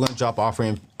 you guys, we're going to drop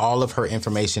all of her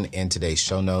information in today's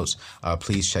show notes.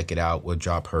 Please check it out. We'll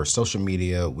drop her social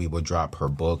media. We will drop her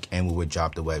book, and we will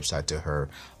drop the website to her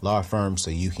law firm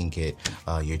so you can get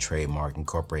your trademark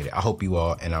incorporated. I hope you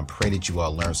all, and I pray that you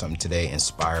all learned something today,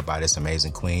 inspired by this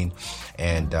amazing queen.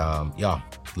 And y'all,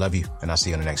 love you, and I'll see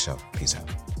you on the next show. Peace out.